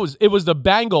it was the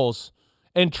Bengals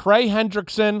and Trey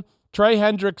Hendrickson,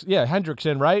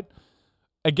 right,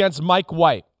 against Mike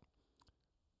White.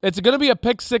 It's going to be a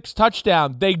pick six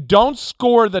touchdown. They don't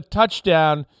score the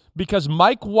touchdown because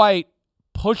Mike White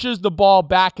pushes the ball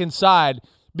back inside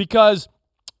because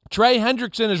Trey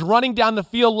Hendrickson is running down the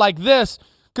field like this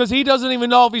because he doesn't even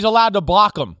know if he's allowed to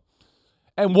block him.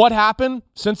 And what happened?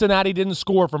 Cincinnati didn't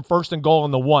score from 1st and goal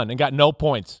in the 1 and got no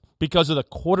points because of the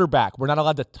quarterback. We're not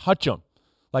allowed to touch him.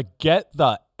 Like, get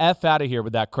the F out of here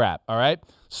with that crap, all right?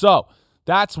 So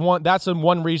that's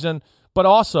one reason. But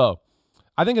also,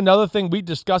 I think another thing, we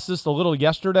discussed this a little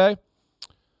yesterday,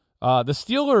 the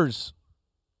Steelers,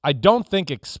 I don't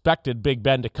think expected Big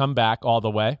Ben to come back all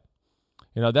the way.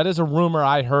 You know, that is a rumor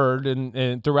I heard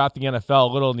in throughout the NFL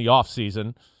a little in the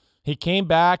offseason. He came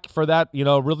back for that, you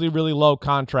know, really, really low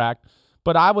contract.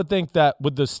 But I would think that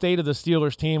with the state of the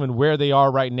Steelers team and where they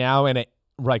are right now and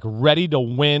like ready to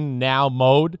win now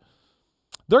mode,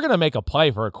 they're going to make a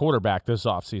play for a quarterback this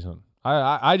offseason.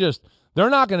 They're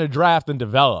not going to draft and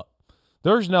develop.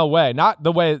 There's no way. Not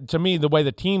the way, to me, the way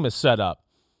the team is set up.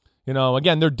 You know,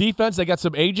 again, their defense, they got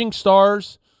some aging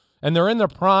stars, and they're in their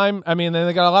prime. I mean,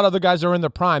 they got a lot of other guys that are in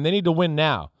their prime. They need to win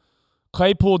now.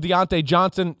 Claypool, Deontay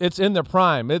Johnson, it's in their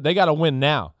prime. They got to win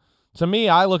now. To me,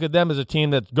 I look at them as a team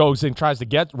that goes and tries to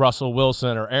get Russell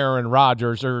Wilson or Aaron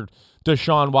Rodgers or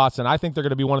Deshaun Watson. I think they're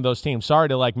going to be one of those teams. Sorry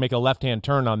to like make a left-hand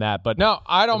turn on that, but no,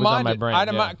 I don't mind it. I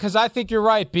don't mind because I think you're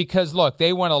right. Because look,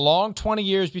 they went a long 20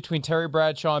 years between Terry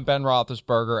Bradshaw and Ben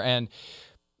Roethlisberger, and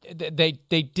they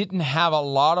didn't have a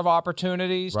lot of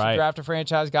opportunities to draft a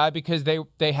franchise guy because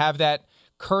they have that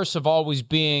curse of always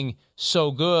being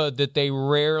so good that they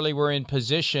rarely were in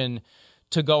position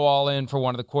to go all in for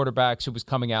one of the quarterbacks who was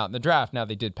coming out in the draft. Now,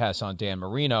 they did pass on Dan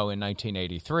Marino in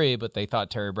 1983, but they thought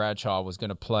Terry Bradshaw was going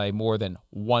to play more than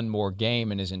one more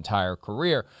game in his entire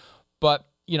career. But,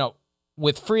 you know,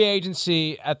 with free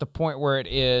agency at the point where it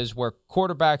is, where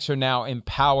quarterbacks are now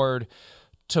empowered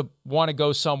to want to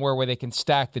go somewhere where they can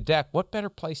stack the deck, what better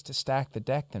place to stack the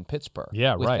deck than Pittsburgh?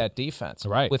 Yeah, with that defense,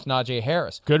 with Najee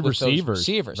Harris, good with receivers,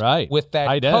 with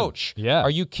that coach. Yeah, are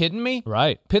you kidding me?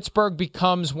 Right, Pittsburgh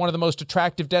becomes one of the most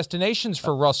attractive destinations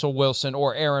for Russell Wilson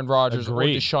or Aaron Rodgers or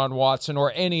Deshaun Watson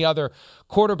or any other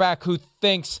quarterback who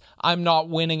thinks I'm not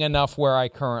winning enough where I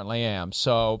currently am.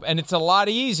 So, and it's a lot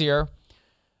easier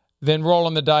than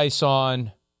rolling the dice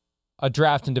on a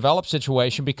draft and develop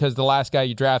situation because the last guy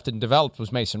you drafted and developed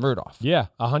was Mason Rudolph. Yeah,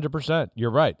 100%. You're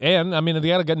right. And, I mean, they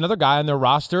got another guy on their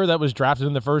roster that was drafted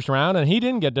in the first round, and he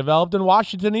didn't get developed in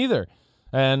Washington either.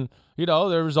 And, you know,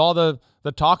 there was all the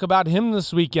talk about him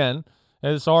this weekend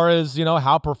as far as, you know,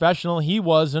 how professional he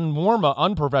was in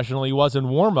unprofessional he was in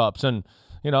warm-ups. And,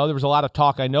 you know, there was a lot of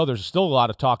talk. I know there's still a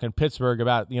lot of talk in Pittsburgh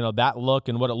about, you know, that look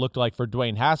and what it looked like for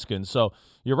Dwayne Haskins. So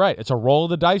you're right. It's a roll of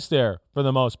the dice there for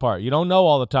the most part. You don't know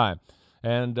all the time.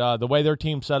 And the way their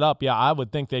team's set up, yeah, I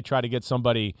would think they try to get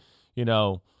somebody, you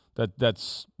know,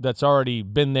 that's already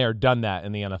been there, done that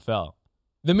in the NFL.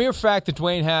 The mere fact that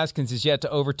Dwayne Haskins is yet to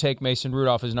overtake Mason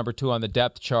Rudolph as number 2 on the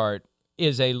depth chart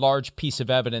is a large piece of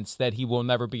evidence that he will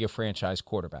never be a franchise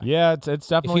quarterback. Yeah, it's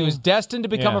definitely. If he was destined to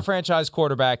become a franchise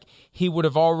quarterback, he would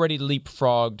have already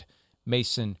leapfrogged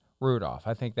Mason Rudolph.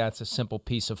 I think that's a simple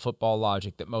piece of football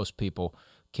logic that most people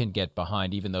can get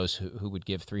behind, even those who would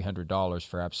give $300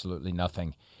 for absolutely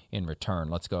nothing in return.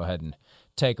 Let's go ahead and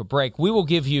take a break. We will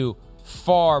give you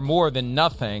far more than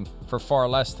nothing for far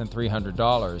less than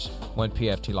 $300 when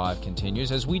PFT Live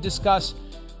continues as we discuss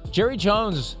Jerry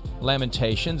Jones'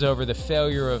 lamentations over the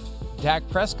failure of Dak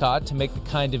Prescott to make the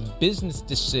kind of business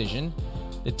decision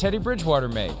that Teddy Bridgewater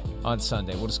made on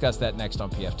Sunday. We'll discuss that next on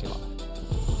PFT Live.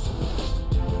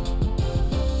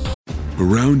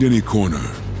 Around any corner,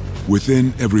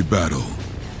 within every battle,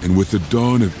 and with the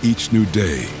dawn of each new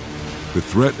day, the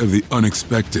threat of the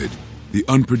unexpected, the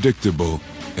unpredictable,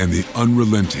 and the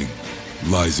unrelenting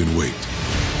lies in wait.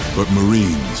 But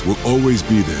Marines will always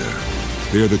be there.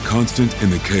 They are the constant in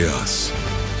the chaos.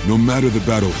 No matter the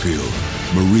battlefield,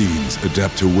 Marines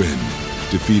adapt to win,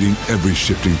 defeating every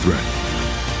shifting threat,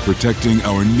 protecting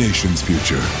our nation's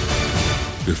future.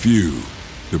 The few,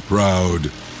 the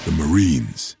proud, the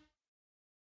Marines.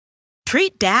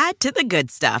 Treat Dad to the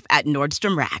good stuff at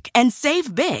Nordstrom Rack and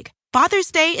save big.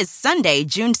 Father's Day is Sunday,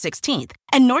 June 16th,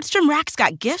 and Nordstrom Rack's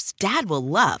got gifts Dad will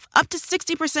love, up to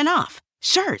 60% off.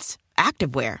 Shirts,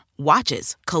 activewear,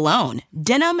 watches, cologne,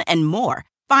 denim, and more.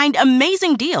 Find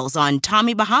amazing deals on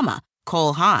Tommy Bahama,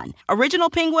 Cole Haan, Original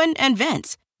Penguin, and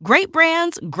Vince. Great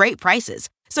brands, great prices.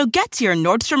 So get to your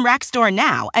Nordstrom Rack store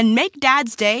now and make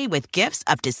Dad's Day with gifts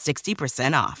up to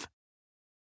 60% off.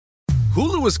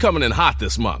 Hulu is coming in hot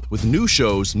this month with new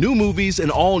shows, new movies,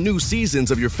 and all new seasons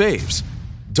of your faves.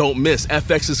 Don't miss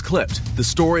FX's Clipped, the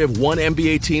story of one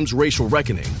NBA team's racial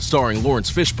reckoning, starring Lawrence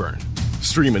Fishburne.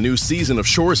 Stream a new season of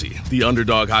Shoresy, the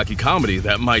underdog hockey comedy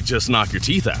that might just knock your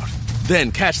teeth out.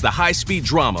 Then catch the high-speed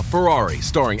drama Ferrari,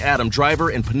 starring Adam Driver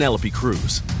and Penelope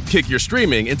Cruz. Kick your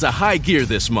streaming into high gear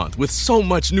this month with so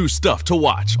much new stuff to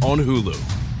watch on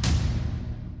Hulu.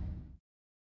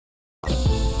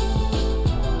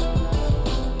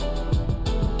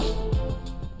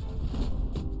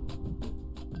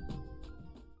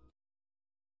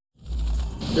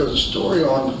 There was a story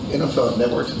on NFL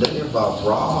Network today about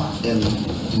Raw and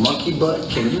monkey butt.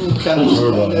 Can you kind of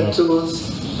explain that to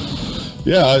us?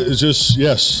 Yeah, it's just,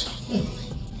 yes.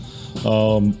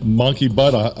 Monkey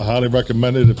butt, I highly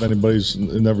recommend it if anybody's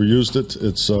never used it.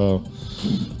 It's I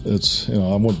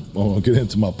won't get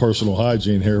into my personal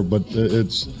hygiene here, but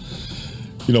it's,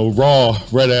 Raw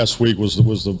Red Ass Week was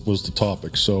the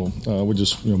topic. So we're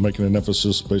just making an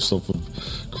emphasis based off of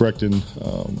correcting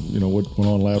what went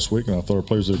on last week, and I thought our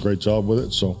players did a great job with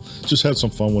it. So just had some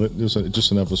fun with it.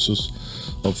 Just an emphasis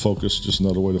of focus, just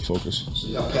another way to focus. So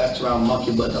y'all passed around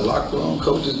monkey butt in the locker room,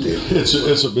 coaches did. It's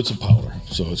a powder.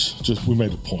 So it's just, we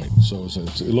made a point. So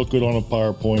it looked good on a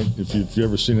PowerPoint. If you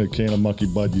ever seen a can of monkey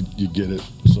butt, you get it.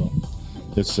 So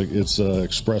it's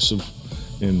expressive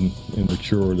in the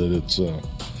cure that it's. I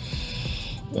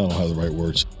don't have the right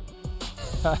words.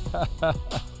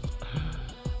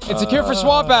 It's a cure for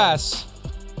swamp ass.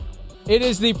 It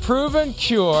is the proven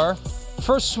cure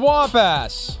for swamp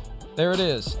ass. There it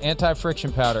is.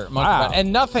 Anti-friction powder. Wow.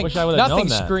 And nothing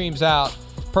screams out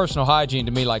personal hygiene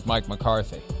to me like Mike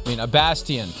McCarthy. I mean, a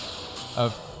bastion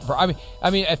of... I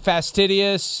mean, a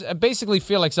fastidious... basically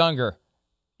Felix Unger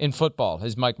in football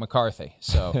is Mike McCarthy.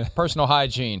 So, personal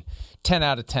hygiene, 10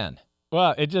 out of 10.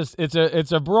 Well,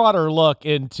 it's a broader look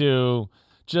into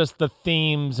just the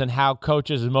themes and how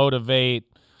coaches motivate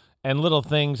and little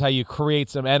things, how you create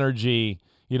some energy,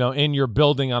 in your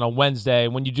building on a Wednesday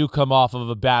when you do come off of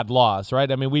a bad loss, right?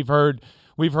 I mean, we've heard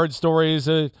stories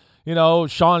of,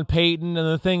 Sean Payton and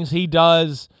the things he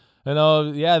does,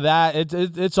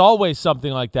 it's always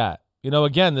something like that.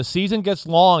 Again, the season gets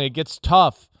long, it gets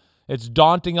tough. It's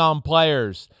daunting on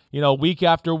players. Week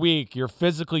after week, you're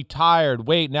physically tired.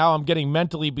 Wait, now I'm getting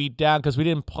mentally beat down because we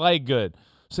didn't play good.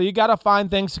 So you got to find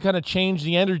things to kind of change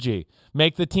the energy,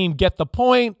 make the team get the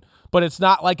point, but it's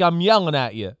not like I'm yelling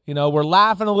at you. We're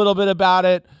laughing a little bit about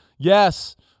it.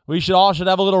 Yes, we should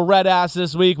have a little red ass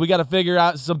this week. We got to figure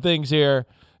out some things here,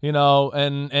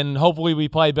 and hopefully we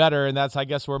play better. And that's, I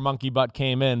guess, where Monkey Butt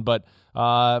came in. But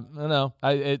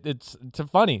it's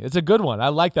funny. It's a good one. I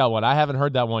like that one. I haven't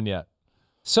heard that one yet.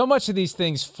 So much of these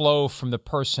things flow from the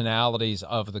personalities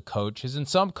of the coaches, and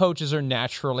some coaches are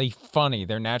naturally funny.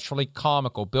 They're naturally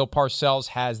comical. Bill Parcells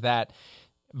has that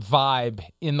vibe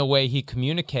in the way he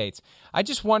communicates. I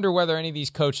just wonder whether any of these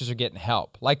coaches are getting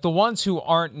help. Like the ones who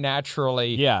aren't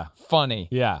naturally funny.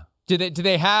 Yeah. Do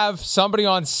they have somebody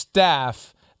on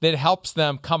staff that helps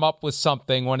them come up with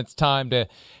something when it's time to...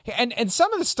 And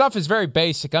some of the stuff is very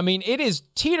basic. I mean, it is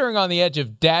teetering on the edge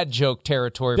of dad joke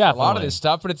territory for a lot of this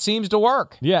stuff, but it seems to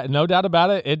work. Yeah, no doubt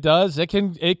about it. It does. It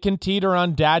can teeter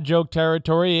on dad joke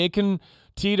territory. It can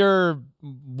teeter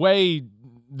way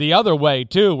the other way,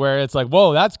 too, where it's like,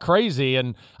 whoa, that's crazy,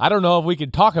 and I don't know if we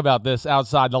can talk about this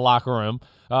outside the locker room.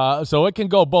 So it can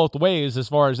go both ways as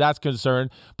far as that's concerned.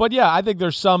 But, yeah, I think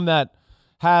there's some that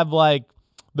have, like,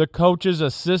 the coach's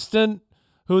assistant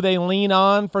who they lean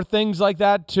on for things like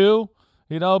that too.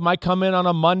 might come in on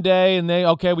a Monday and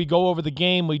we go over the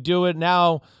game, we do it.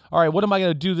 Now, all right, what am I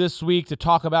going to do this week to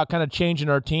talk about kind of changing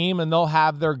our team? And they'll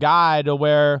have their guy to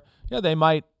where, they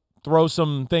might throw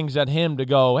some things at him to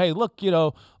go, hey, look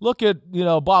at,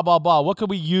 blah, blah, blah. What can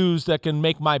we use that can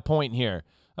make my point here?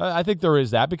 I think there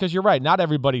is that, because you're right. Not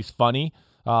everybody's funny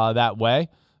that way.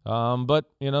 But,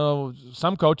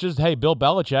 some coaches, hey, Bill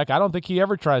Belichick, I don't think he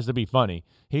ever tries to be funny.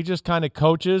 He just kind of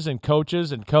coaches and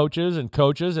coaches and coaches and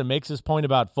coaches and makes his point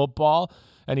about football,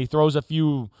 and he throws a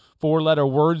few 4-letter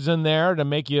words in there to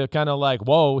make you kind of like,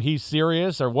 whoa, he's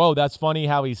serious, or whoa, that's funny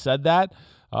how he said that.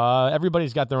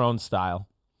 Everybody's got their own style.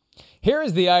 Here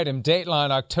is the item,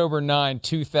 Dateline, October 9,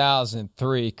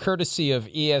 2003, courtesy of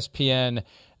ESPN.com,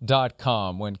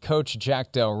 when Coach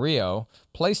Jack Del Rio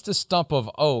placed a stump of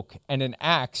oak and an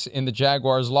axe in the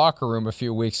Jaguars locker room a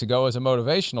few weeks ago as a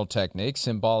motivational technique,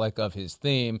 symbolic of his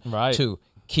theme to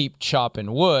keep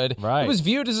chopping wood. It was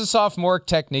viewed as a sophomore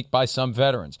technique by some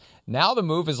veterans. Now the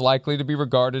move is likely to be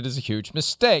regarded as a huge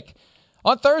mistake.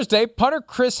 On Thursday, punter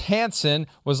Chris Hansen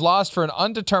was lost for an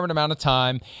undetermined amount of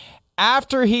time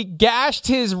after he gashed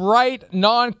his right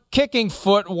non-kicking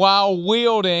foot while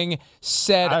wielding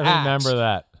said axe. I remember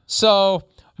that. So,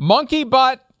 monkey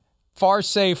butt, far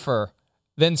safer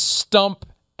than stump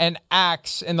and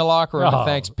axe in the locker room. And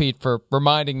thanks, Pete, for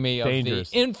reminding me of the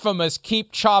infamous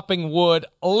keep chopping wood,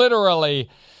 literally,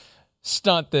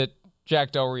 stunt that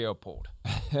Jack Del Rio pulled.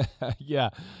 Yeah,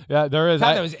 there is.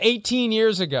 That was 18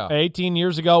 years ago. 18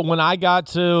 years ago when I got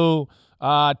to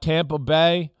Tampa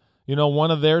Bay.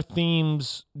 One of their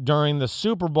themes during the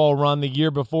Super Bowl run the year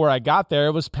before I got there,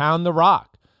 it was Pound the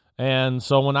Rock. And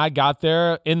so when I got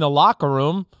there in the locker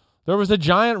room, there was a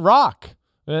giant rock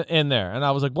in there. And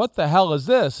I was like, what the hell is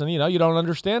this? And, you don't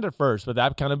understand at first. But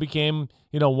that kind of became,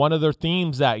 one of their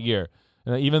themes that year.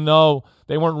 Even though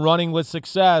they weren't running with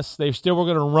success, they still were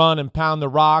going to run and pound the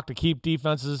rock to keep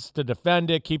defenses to defend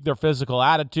it, keep their physical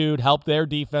attitude, help their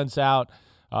defense out.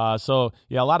 So,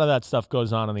 a lot of that stuff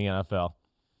goes on in the NFL.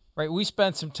 Right, we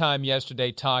spent some time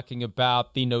yesterday talking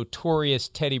about the notorious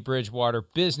Teddy Bridgewater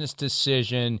business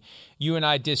decision. You and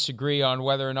I disagree on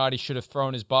whether or not he should have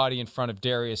thrown his body in front of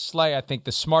Darius Slay. I think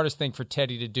the smartest thing for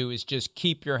Teddy to do is just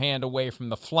keep your hand away from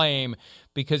the flame,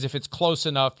 because if it's close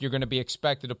enough, you're going to be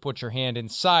expected to put your hand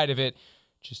inside of it.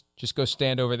 Just go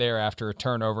stand over there after a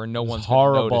turnover, and no one's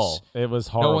going to notice. It was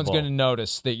horrible. No one's going to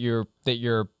notice that you're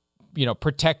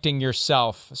protecting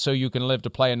yourself so you can live to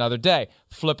play another day.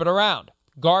 Flip it around.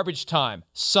 Garbage time,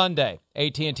 Sunday,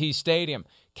 AT&T Stadium.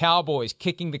 Cowboys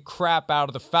kicking the crap out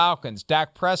of the Falcons.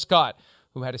 Dak Prescott,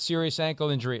 who had a serious ankle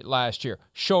injury last year,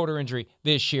 shoulder injury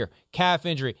this year, calf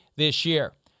injury this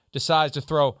year, decides to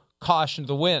throw caution to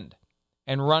the wind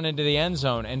and run into the end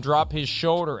zone and drop his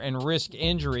shoulder and risk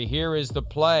injury. Here is the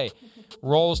play.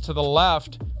 Rolls to the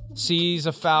left, sees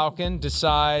a Falcon,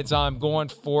 decides I'm going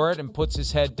for it, and puts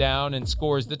his head down and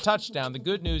scores the touchdown. The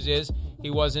good news is he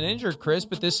wasn't injured, Chris,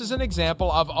 but this is an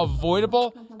example of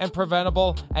avoidable and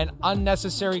preventable and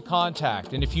unnecessary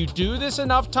contact. And if you do this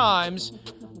enough times,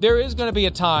 there is going to be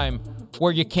a time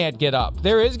where you can't get up.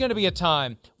 There is going to be a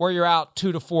time where you're out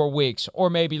 2 to 4 weeks or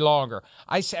maybe longer.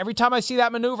 Every time I see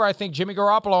that maneuver, I think Jimmy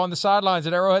Garoppolo on the sidelines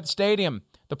at Arrowhead Stadium,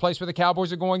 the place where the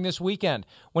Cowboys are going this weekend,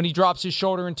 when he drops his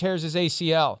shoulder and tears his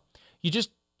ACL.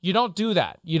 You don't do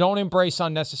that. You don't embrace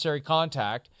unnecessary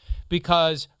contact,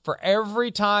 because for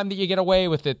every time that you get away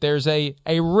with it, there's a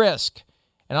risk.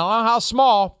 And I don't know how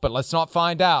small, but let's not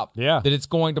find out that it's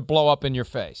going to blow up in your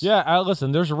face. Yeah,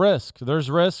 listen, there's risk. There's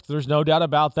risk. There's no doubt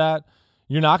about that.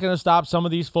 You're not going to stop some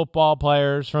of these football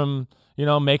players from,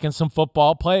 making some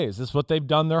football plays. That's what they've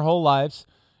done their whole lives.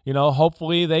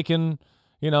 Hopefully they can,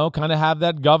 kind of have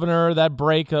that governor, that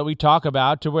break that we talk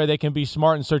about, to where they can be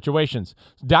smart in situations.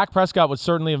 Dak Prescott would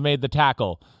certainly have made the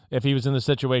tackle if he was in the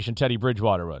situation Teddy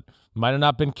Bridgewater would. Might have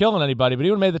not been killing anybody, but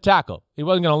he would have made the tackle. He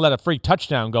wasn't going to let a free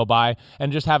touchdown go by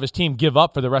and just have his team give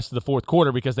up for the rest of the fourth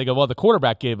quarter because they go, well, the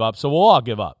quarterback gave up, so we'll all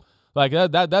give up. Like,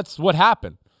 that's what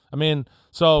happened. I mean,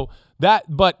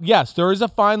 but yes, there is a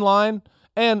fine line.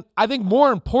 And I think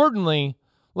more importantly,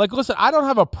 listen, I don't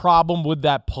have a problem with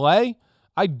that play.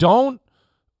 I don't,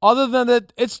 other than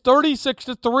that it's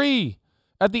 36-3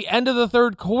 at the end of the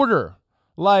third quarter.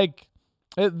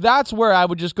 That's where I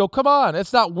would just go, come on,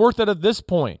 it's not worth it at this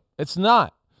point. It's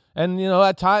not. And,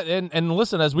 at time, and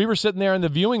listen, as we were sitting there in the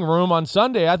viewing room on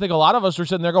Sunday, I think a lot of us were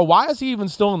sitting there why is he even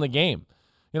still in the game?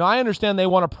 I understand they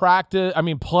want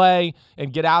to play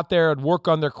and get out there and work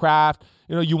on their craft.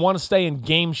 You want to stay in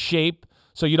game shape,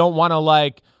 so you don't want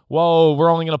to whoa, we're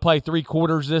only going to play 3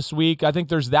 quarters this week. I think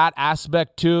there's that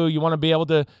aspect too. You want to be able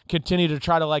to continue to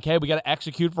try to hey, we got to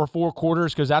execute for 4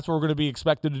 quarters because that's what we're going to be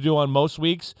expected to do on most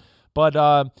weeks. But,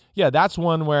 that's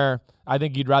one where I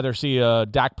think you'd rather see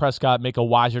Dak Prescott make a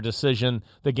wiser decision.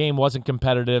 The game wasn't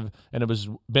competitive, and it was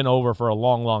been over for a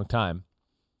long, long time.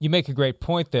 You make a great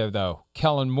point there, though.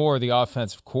 Kellen Moore, the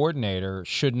offensive coordinator,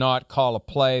 should not call a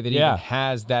play that even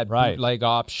has that bootleg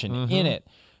option in it.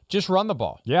 Just run the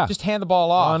ball. Yeah. Just hand the ball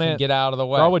off and get out of the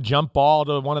way. Throw a jump ball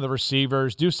to one of the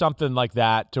receivers. Do something like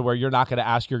that to where you're not going to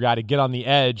ask your guy to get on the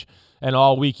edge, and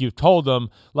all week you've told them,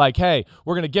 like, hey,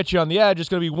 we're going to get you on the edge. It's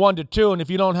going to be 1-2, and if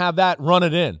you don't have that, run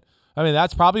it in. I mean,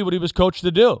 that's probably what he was coached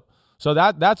to do. So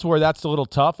that's where that's a little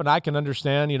tough, and I can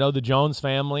understand, the Jones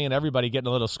family and everybody getting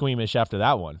a little squeamish after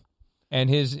that one. And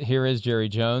here is Jerry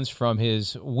Jones from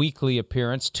his weekly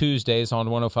appearance Tuesdays on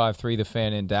 105.3 The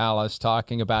Fan in Dallas,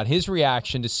 talking about his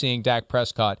reaction to seeing Dak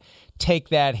Prescott take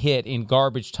that hit in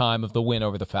garbage time of the win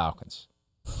over the Falcons.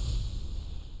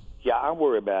 Yeah, I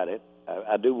worry about it.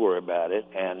 I do worry about it,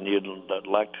 and you'd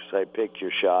like to say pick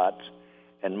your shots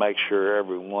and make sure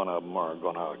every one of them are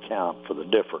going to account for the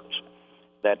difference.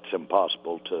 That's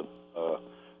impossible to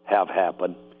have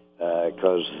happen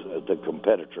because the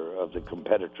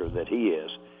competitor that he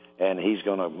is, and he's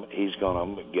going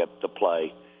to get the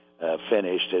play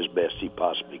finished as best he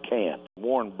possibly can.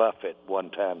 Warren Buffett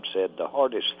one time said the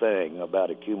hardest thing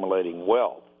about accumulating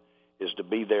wealth is to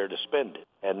be there to spend it,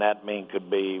 and that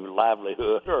could be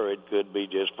livelihood or it could be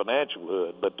just financial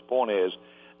hood. But the point is,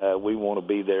 we want to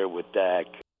be there with Dak.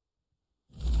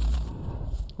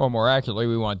 Or more accurately,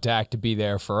 we want Dak to be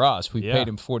there for us. We paid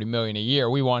him $40 million a year.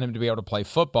 We want him to be able to play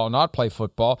football, not play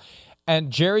football.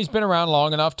 And Jerry's been around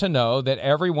long enough to know that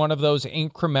every one of those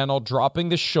incremental dropping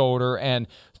the shoulder and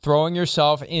throwing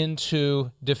yourself into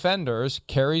defenders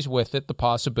carries with it the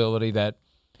possibility that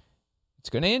it's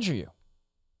going to injure you.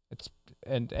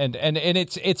 And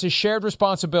it's a shared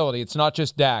responsibility. It's not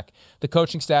just Dak. The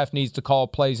coaching staff needs to call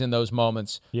plays in those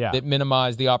moments that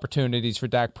minimize the opportunities for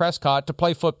Dak Prescott to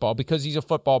play football, because he's a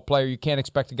football player. You can't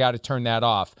expect a guy to turn that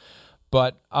off.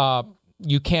 But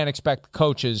you can't expect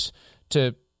coaches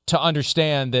to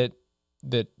understand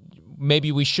that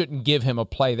maybe we shouldn't give him a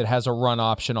play that has a run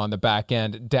option on the back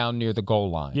end down near the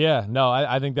goal line. Yeah, no,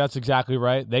 I think that's exactly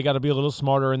right. They got to be a little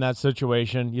smarter in that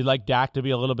situation. You'd like Dak to be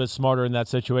a little bit smarter in that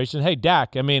situation. Hey,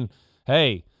 Dak,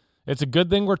 it's a good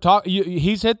thing we're talking.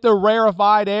 He's hit the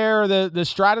rarefied air, the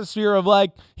stratosphere of,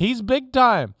 he's big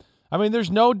time. There's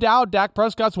no doubt Dak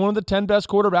Prescott's one of the 10 best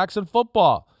quarterbacks in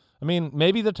football.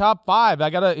 Maybe the top 5.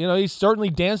 He's certainly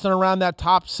dancing around that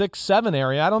top 6, 7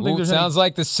 area. I don't think there's sounds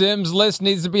like the Sims list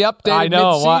needs to be updated. I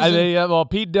know. Well,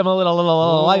 Pete did a little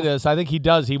lightus. I think he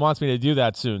does. He wants me to do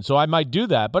that soon, so I might do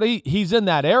that. But he's in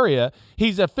that area.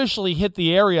 He's officially hit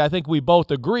the area. I think we both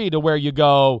agree to where you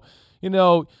go. You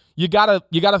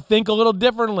gotta think a little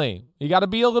differently. You got to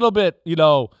be a little bit,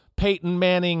 Peyton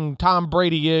Manning, Tom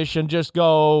Brady-ish, and just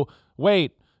go,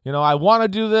 wait. I want to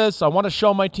do this. I want to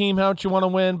show my team how much you want to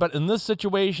win. But in this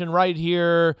situation right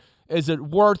here, is it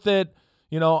worth it?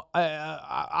 I'm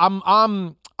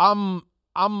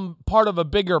part of a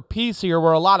bigger piece here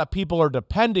where a lot of people are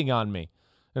depending on me.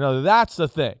 That's the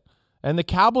thing. And the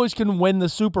Cowboys can win the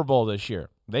Super Bowl this year.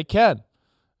 They can.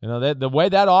 The way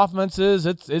that offense is,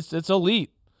 it's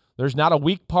elite. There's not a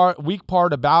weak part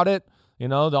about it.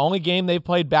 The only game they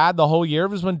played bad the whole year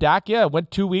was when Dak,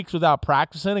 went 2 weeks without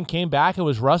practicing and came back and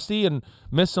was rusty and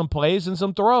missed some plays and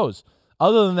some throws.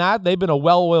 Other than that, they've been a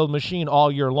well-oiled machine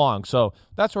all year long. So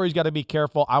that's where he's got to be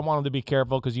careful. I want him to be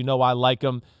careful because I like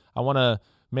him. I want to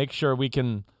make sure we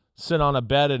can sit on a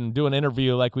bed and do an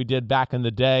interview like we did back in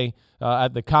the day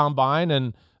at the Combine,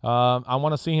 and I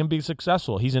want to see him be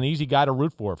successful. He's an easy guy to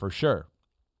root for sure.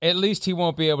 At least he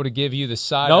won't be able to give you the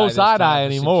side eye. No side eye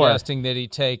anymore. Suggesting that he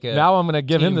take a now I'm going to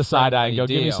give him the side eye and go,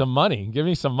 deal. give me some money. Give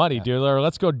me some money, dude. Or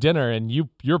let's go dinner and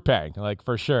you're paying,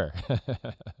 for sure.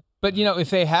 But, if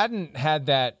they hadn't had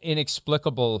that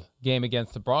inexplicable game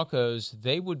against the Broncos,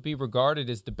 they would be regarded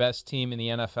as the best team in the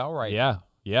NFL right now.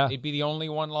 Yeah. They'd be the only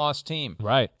one-loss team.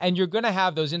 Right. And you're going to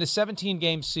have those in a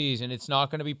 17-game season. It's not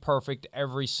going to be perfect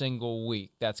every single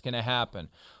week. That's going to happen.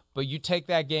 But you take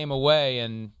that game away,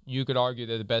 and you could argue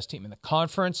they're the best team in the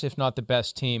conference, if not the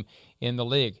best team in the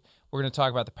league. We're going to talk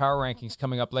about the power rankings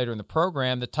coming up later in the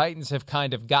program. The Titans have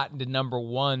kind of gotten to number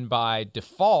 1 by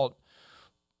default,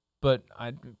 but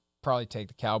I'd probably take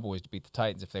the Cowboys to beat the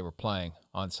Titans if they were playing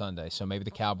on Sunday. So maybe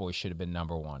the Cowboys should have been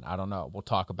number 1. I don't know. We'll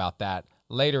talk about that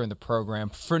later in the program.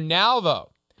 For now,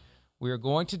 though, we are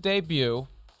going to debut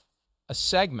a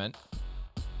segment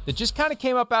that just kind of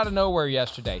came up out of nowhere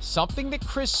yesterday. Something that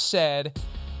Chris said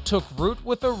took root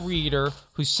with a reader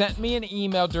who sent me an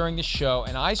email during the show,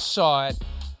 and I saw it,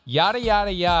 yada,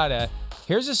 yada, yada.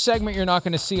 Here's a segment you're not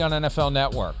going to see on NFL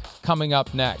Network coming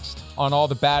up next on all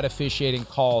the bad officiating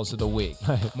calls of the week.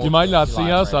 You might not see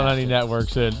us on any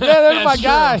networks. Yeah, there's my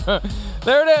guy.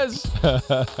 There it is.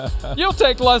 You'll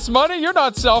take less money. You're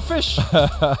not selfish.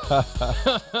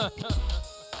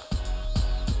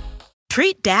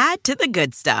 Treat Dad to the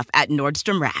good stuff at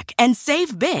Nordstrom Rack and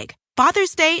save big.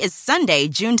 Father's Day is Sunday,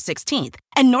 June 16th,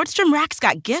 and Nordstrom Rack's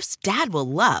got gifts Dad will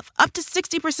love, up to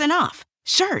 60% off.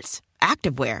 Shirts,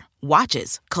 activewear,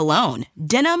 watches, cologne,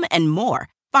 denim, and more.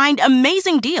 Find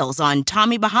amazing deals on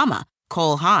Tommy Bahama,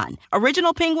 Cole Haan,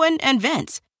 Original Penguin, and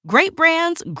Vince. Great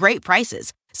brands, great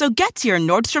prices. So get to your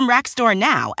Nordstrom Rack store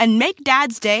now and make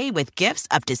Dad's Day with gifts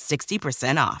up to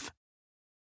 60% off.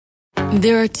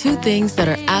 There are two things that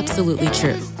are absolutely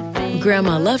true.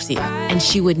 Grandma loves you, and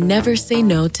she would never say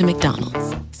no to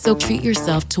McDonald's. So treat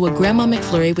yourself to a Grandma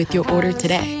McFlurry with your order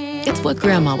today. It's what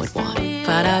Grandma would want.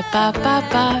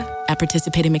 Ba-da-ba-ba-ba. At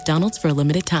participating McDonald's for a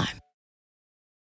limited time.